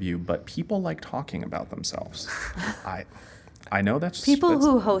both of you. But people like talking about themselves. I know that's People that's,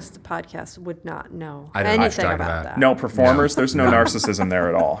 who host the podcast would not know I don't know what anything you're about talking that. about. No performers. There's no narcissism there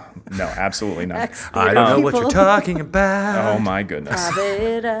at all. No, absolutely not. I don't know what you're talking about. Oh my goodness.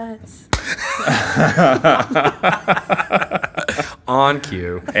 On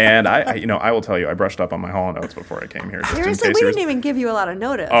cue. And I will tell you, I brushed up on my Hall Notes before I came here. Just Seriously, in we case didn't even give you a lot of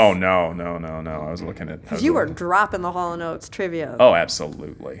notice. Oh no! I was looking at. Because you were dropping the Hall of Notes trivia. Oh,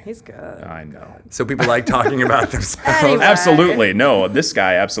 absolutely. He's good. I know. So people like talking about themselves. Anyway. Absolutely. No, this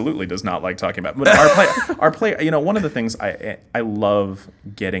guy absolutely does not like talking about. But our play, you know, one of the things I love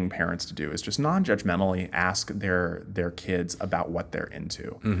getting parents to do is just non-judgmentally ask their kids about what they're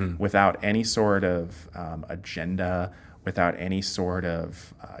into, without any sort of agenda, without any sort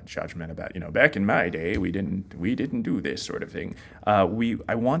of judgment about, you know, back in my day we didn't do this sort of thing. I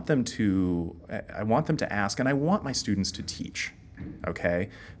want them to ask, and I want my students to teach. Okay,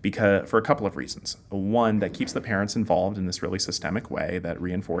 because for a couple of reasons. One, that keeps the parents involved in this really systemic way that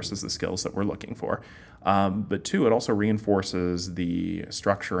reinforces the skills that we're looking for. But two, it also reinforces the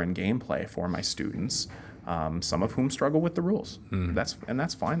structure and gameplay for my students, some of whom struggle with the rules. That's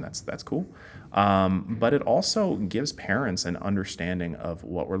fine. That's cool. But it also gives parents an understanding of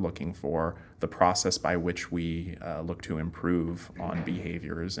what we're looking for, the process by which we look to improve on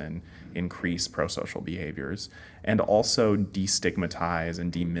behaviors and increase prosocial behaviors, and also destigmatize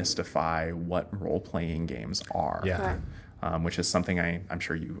and demystify what role-playing games are. Yeah. Which is something I'm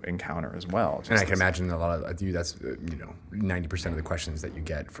sure you encounter as well. And I can imagine a lot of you. That's 90% of the questions that you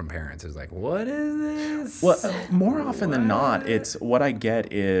get from parents is like, "What is this?" Well, more often than not, it's what I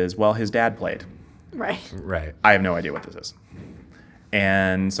get is, well, his dad played. Right. Right. I have no idea what this is.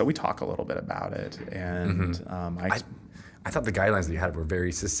 And so we talk a little bit about it, and I thought the guidelines that you had were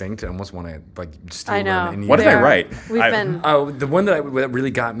very succinct. I almost want to like steal I know. them. And What did They I are- write? We've been. Oh, the one that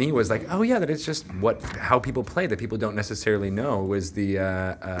really got me was like, oh yeah, that it's just how people play that people don't necessarily know was the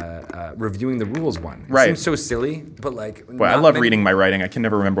reviewing the rules one. It Right. seems so silly, but like. Well, I not love many- reading my writing. I can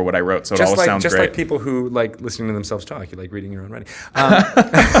never remember what I wrote, so it Just always like sounds just great. like people who like listening to themselves talk. You like reading your own writing.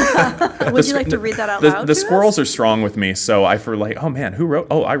 Would you like to read that out loud? The to squirrels us? are strong with me, so I feel like, oh man, who wrote?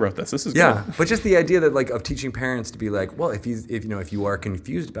 Oh, I wrote this. This is Yeah, cool. but just the idea that like of teaching parents to be like, well, if you are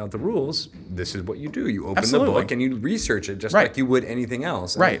confused about the rules, this is what you do. You open Absolutely. the book and you research it just Right. like you would anything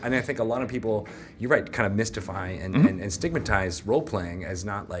else. Right. And I think a lot of people, you're right, kind of mystify and stigmatize role playing as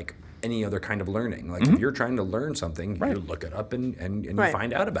not like any other kind of learning. Like if you're trying to learn something, Right. you look it up and Right. you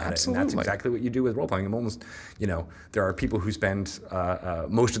find out about it. And that's Absolutely. exactly what you do with role playing. I'm almost, there are people who spend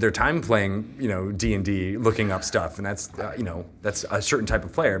most of their time playing, D&D, looking up stuff, and that's that's a certain type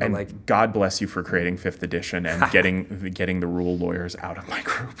of player. But And like, God bless you for creating 5th edition and getting the rule lawyers out of my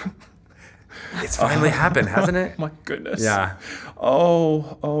group. it's finally happened, hasn't it? My goodness. Yeah.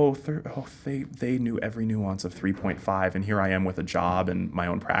 They knew every nuance of 3.5, and here I am with a job and my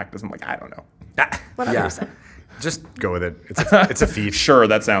own practice. I'm like, I don't know. Whatever you say. Just go with it. It's a feat. Sure,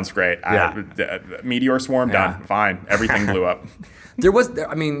 that sounds great. Yeah. Meteor swarm Yeah. done. Fine. Everything blew up.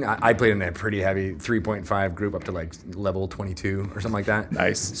 I played in a pretty heavy 3.5 group up to like level 22 or something like that.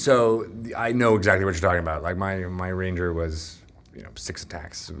 Nice. So I know exactly what you're talking about. Like my ranger was 6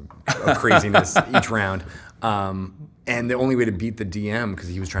 attacks of craziness each round. And the only way to beat the DM, because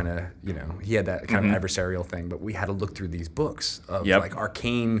he was trying to, he had that kind of adversarial thing, but we had to look through these books of like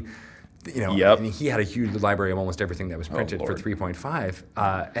arcane, and he had a huge library of almost everything that was printed for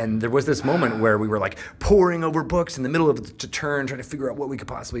 3.5. And there was this moment where we were like poring over books in the middle of the turn, trying to figure out what we could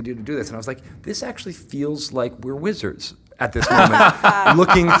possibly do to do this. And I was like, this actually feels like we're wizards at this moment,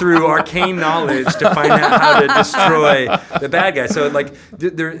 looking through arcane knowledge to find out how to destroy the bad guy. So like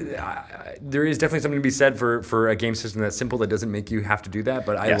there is definitely something to be said for a game system that's simple, that doesn't make you have to do that.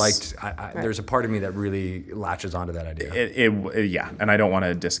 But there's a part of me that really latches onto that idea. Yeah, and I don't want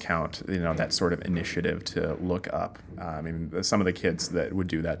to discount that sort of initiative to look up. I mean, some of the kids that would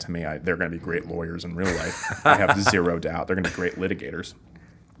do that to me, they're going to be great lawyers in real life. I have zero doubt. They're going to be great litigators.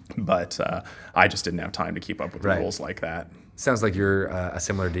 But I just didn't have time to keep up with the rules like that. Sounds like you're a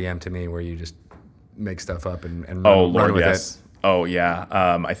similar DM to me, where you just make stuff up and run with yes. it. Oh, yeah.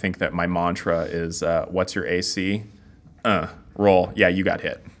 I think that my mantra is, what's your AC? Roll. Yeah, you got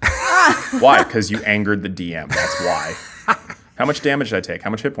hit. Why? Because you angered the DM. That's why. How much damage did I take? How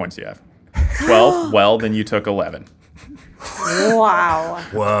much hit points do you have? 12? Well, then you took 11. Wow.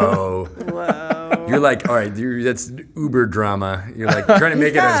 Whoa. You're like, all right, that's uber drama. You're like trying to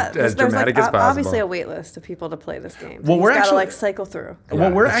make it as dramatic as possible. Obviously a wait list of people to play this game. Well, we're actually actually cycle through.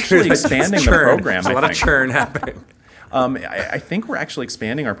 Well, we're actually expanding the program. There's a lot of churn happening. I think we're actually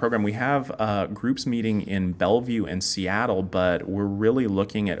expanding our program. We have groups meeting in Bellevue and Seattle, but we're really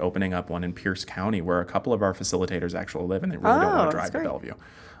looking at opening up one in Pierce County, where a couple of our facilitators actually live, and they really don't want to drive to Bellevue.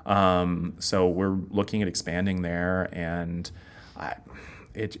 So we're looking at expanding there, and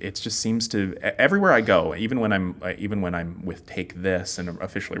it just seems to, everywhere I go, even when I'm with Take This and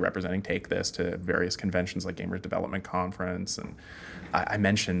officially representing Take This to various conventions like Gamers Development Conference, and I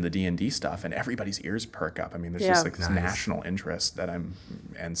mention the D&D stuff, and everybody's ears perk up. I mean, there's just like this national interest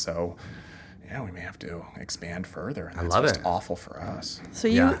and so we may have to expand further. I love it. It's awful for us. So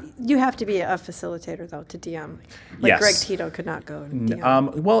you have to be a facilitator though to DM. Like yes. Greg Tito could not go to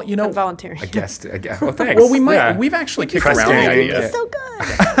DM. Well, I'm volunteering. A guest. Well, thanks. Well, we might. Yeah. We've actually kicked around the idea. He's so good.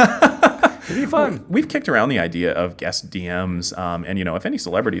 It'd be fun. We've kicked around the idea of guest DMs, and if any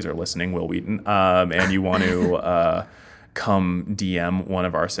celebrities are listening, Will Wheaton, and you want to come DM one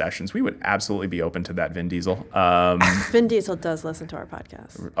of our sessions, we would absolutely be open to that. Vin Diesel. Vin Diesel does listen to our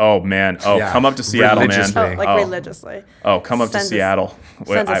podcast. Oh man! Come up to Seattle, man! Religiously. Come up to Seattle.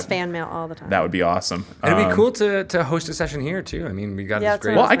 Sends us fan mail all the time. That would be awesome. It'd be cool to host a session here too. I mean, we got this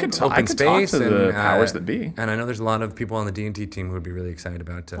great open space talk to the powers that be. And I know there's a lot of people on the D&T team who would be really excited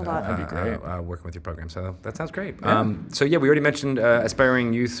about that'd be great. Working with your program. So that sounds great. Yeah. We already mentioned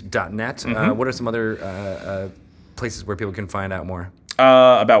aspiringyouth.net. Mm-hmm. What are some other places where people can find out more?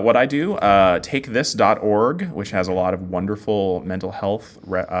 About what I do, takethis.org, which has a lot of wonderful mental health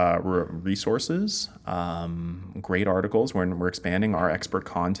resources, great articles. We're expanding our expert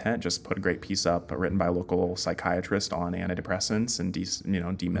content. Just put a great piece up written by a local psychiatrist on antidepressants and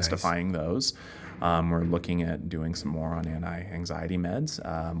demystifying those. We're looking at doing some more on anti-anxiety meds.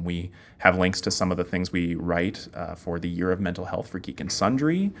 We have links to some of the things we write for the Year of Mental Health for Geek and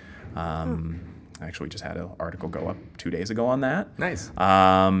Sundry. Actually, we just had an article go up 2 days ago on that. Nice.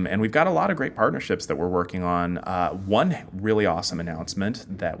 And we've got a lot of great partnerships that we're working on. One really awesome announcement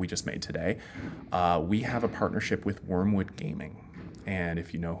that we just made today, we have a partnership with Wormwood Gaming. And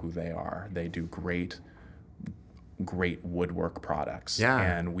if you know who they are, they do great woodwork products. Yeah.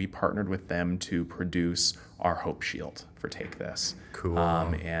 And we partnered with them to produce our Hope Shield for Take This. Cool.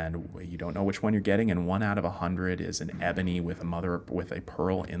 And you don't know which one you're getting, and 1 out of 100 is an ebony with a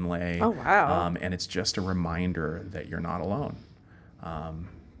pearl inlay. Oh, wow. And it's just a reminder that you're not alone.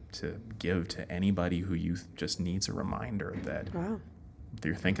 To give to anybody who you just needs a reminder that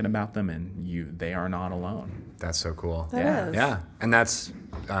you're thinking about them and they are not alone. That's so cool. That is. Yeah. And that's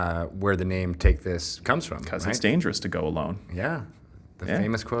where the name Take This comes from. Because it's dangerous to go alone. Yeah. The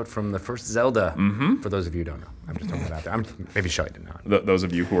famous quote from the first Zelda. Mm-hmm. For those of you who don't know. I'm just throwing that out there. Maybe Shelly did not. Those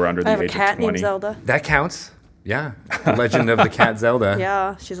of you who are under the age of 20. I have a cat named Zelda. That counts. Yeah. The legend of the cat Zelda.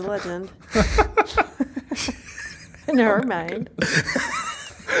 Yeah, she's a legend. In her mind.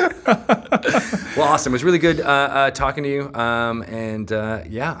 Well, awesome. It was really good talking to you.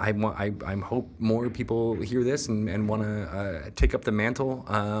 I hope more people hear this and want to take up the mantle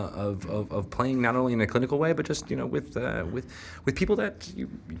of playing not only in a clinical way, but just with people that you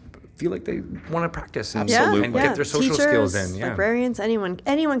feel like they want to practice and get their social skills in. Yeah. Librarians, anyone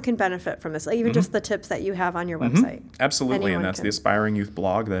can benefit from this. Like even just the tips that you have on your website. Absolutely, and that's the Aspiring Youth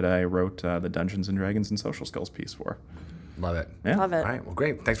blog that I wrote the Dungeons and Dragons and social skills piece for. Love it. Yeah. Love it. All right. Well,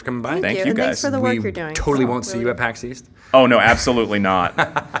 great. Thanks for coming by. Thank you, and guys. thanks for the work We you're doing. totally Oh, won't see really. you at PAX East. Oh no, absolutely not.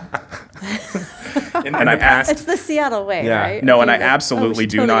 And I asked. It's the Seattle way, Yeah. right? No, and I Okay, like, absolutely we should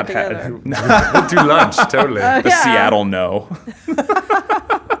do totally not get together. have we'll do lunch. Totally. the Yeah. Seattle no.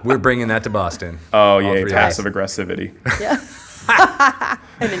 We're bringing that to Boston. Oh All yeah, three passive aggressivity. Yeah.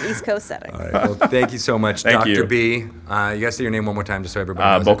 In an East Coast setting. All right. Well, thank you so much, Thank Dr. you. B. You guys say your name one more time just so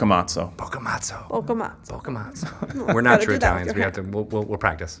everybody knows. Boccamazzo. Boccamazzo. Boccamazzo. Boccamazzo. We're not Gotta true do that with Italians. your We have to. We'll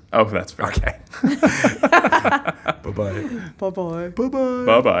practice. Oh, that's fair. Okay. Bye-bye. Bye-bye. Bye-bye.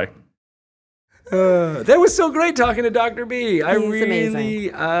 Bye bye. That was so great talking to Dr. B. I He's really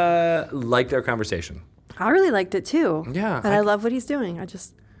liked our conversation. I really liked it too. Yeah, And I love what he's doing.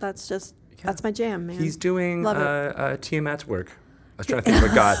 That's my jam, man. He's doing Love it. Tiamat's work. I was trying to think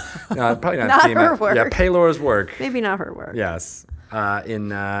of a god. Probably not, Not Tiamat. her work. Yeah, Pelor's work. Maybe not her work. Yes.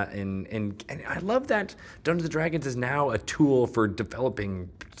 And I love that Dungeons and Dragons is now a tool for developing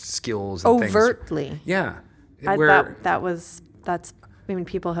skills and things. Overtly. Yeah.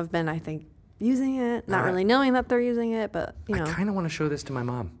 People have been, I think, using it, not really knowing that they're using it, but, I kind of want to show this to my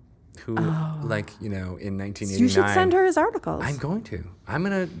mom, who, in 1989. You should send her his articles. I'm going to. I'm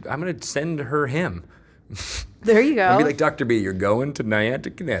gonna send her him. There you go. I'll be like, Dr. B, you're going to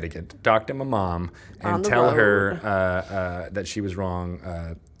Niantic, Connecticut, to talk to my mom, On and the tell road. her that she was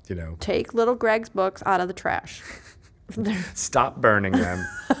wrong. Take little Greg's books out of the trash. Stop burning them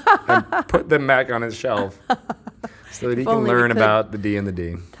and put them back on his shelf so that he can only we learn could. about the D and the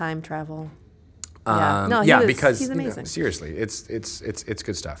D. Time travel. Because he's amazing. Seriously, it's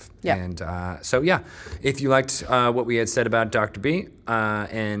good stuff. Yeah. And if you liked what we had said about Dr. B,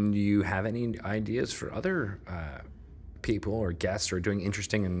 and you have any ideas for other people or guests who are doing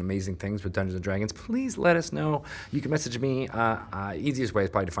interesting and amazing things with Dungeons and Dragons, please let us know. You can message me. Easiest way is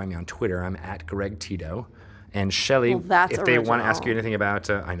probably to find me on Twitter. I'm at Greg Tito. And Shelly, Well, that's if they want to ask you original. anything about,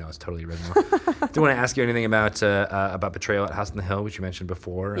 I know it's totally original. If they want to ask you anything about Betrayal at House on the Hill, which you mentioned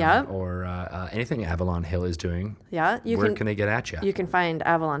before, Yeah. or anything Avalon Hill is doing, Yeah, where can they get at you? You can find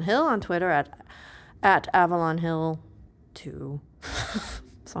Avalon Hill on Twitter at Avalon Hill 2.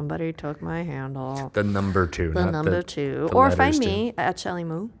 Somebody took my handle. The number 2, The not number 2. the Or letters find 2. me at Shelly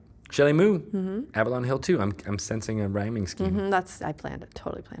Moo. Shelly Moo, Avalon Hill 2. I'm sensing a rhyming scheme. I planned it.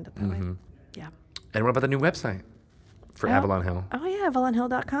 Totally planned it that way. Yeah. And what about the new website for Avalon Hill? Oh, yeah,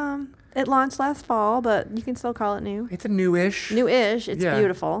 AvalonHill.com. It launched last fall, but you can still call it new. It's a newish. New-ish. It's Yeah.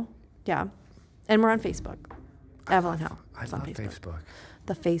 beautiful. Yeah. And we're on Facebook. Avalon Hill. I It's love on Facebook.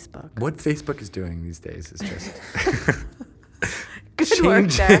 The Facebook. What Facebook is doing these days is just Good work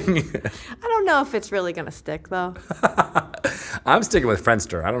there. changing. I don't know if it's really going to stick, though. I'm sticking with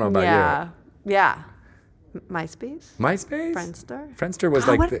Friendster. I don't know about yeah. you. Yeah. MySpace? MySpace? Friendster? Friendster was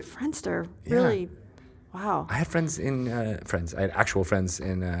Oh, like what the, Friendster? Yeah. Really? Wow. I had friends I had actual friends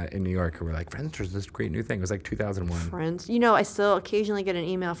in New York who were like, Friendster's this great new thing. It was like 2001. Friends. You know, I still occasionally get an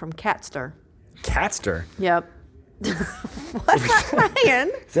email from Catster. Catster. Yep. What's that,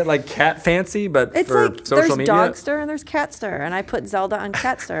 Ryan? Is that like Cat Fancy, but It's for like social there's media? Dogster and there's Catster, and I put Zelda on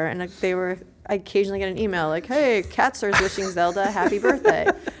Catster, and I occasionally get an email like, "Hey, Catster's wishing Zelda a happy birthday."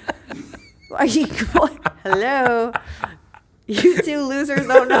 Are you? What? Hello, you two losers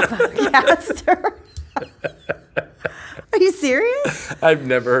don't know about Catster. Are you serious? I've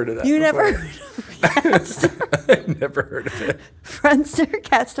never heard of that. You before. never heard of Catster? I've never heard of it. Friendster,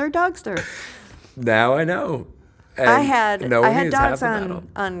 Catster, Dogster. Now I know. And I had knowing is half dogs the battle.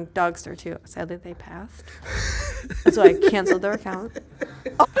 on Dogster too. Sadly, they passed, so I canceled their account.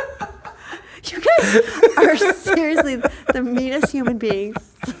 Oh, you guys are seriously the meanest human beings.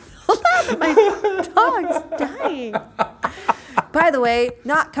 My dog's dying. By the way,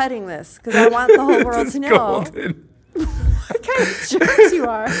 not cutting this because I want the whole world to know Golden. what kind of jerks you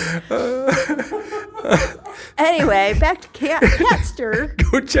are. Anyway, back to Catster.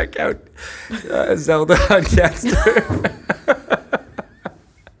 Go check out Zelda on Catster.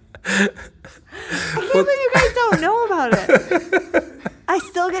 I can't believe you guys don't know about it. I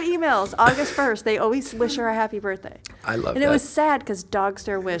still get emails. August 1st, they always wish her a happy birthday. I love And that. it was sad because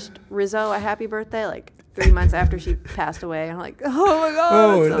Dogster wished Rizzo a happy birthday like 3 months after she passed away. And I'm like, oh my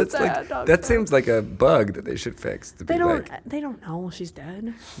God, it's so sad. like that seems like a bug that they should fix. To They be don't. like, They don't know she's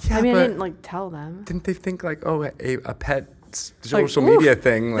dead. Yeah, I mean, I but- didn't like tell them. didn't they think like, oh, a pet Like, social woof, media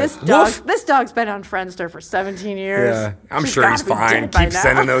thing? Like, This dog's been on Friendster for 17 years. yeah, I'm She's sure he's gotta be fine. dead by Keep now.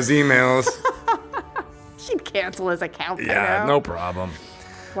 sending those emails. She'd cancel his account. by Yeah, now. no problem.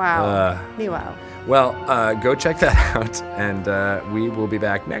 Wow. Wow. Well, go check that out, and we will be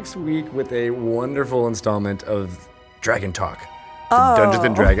back next week with a wonderful installment of Dragon Talk, the Dungeons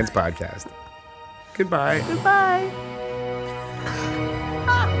and Dragons podcast. Goodbye. Goodbye.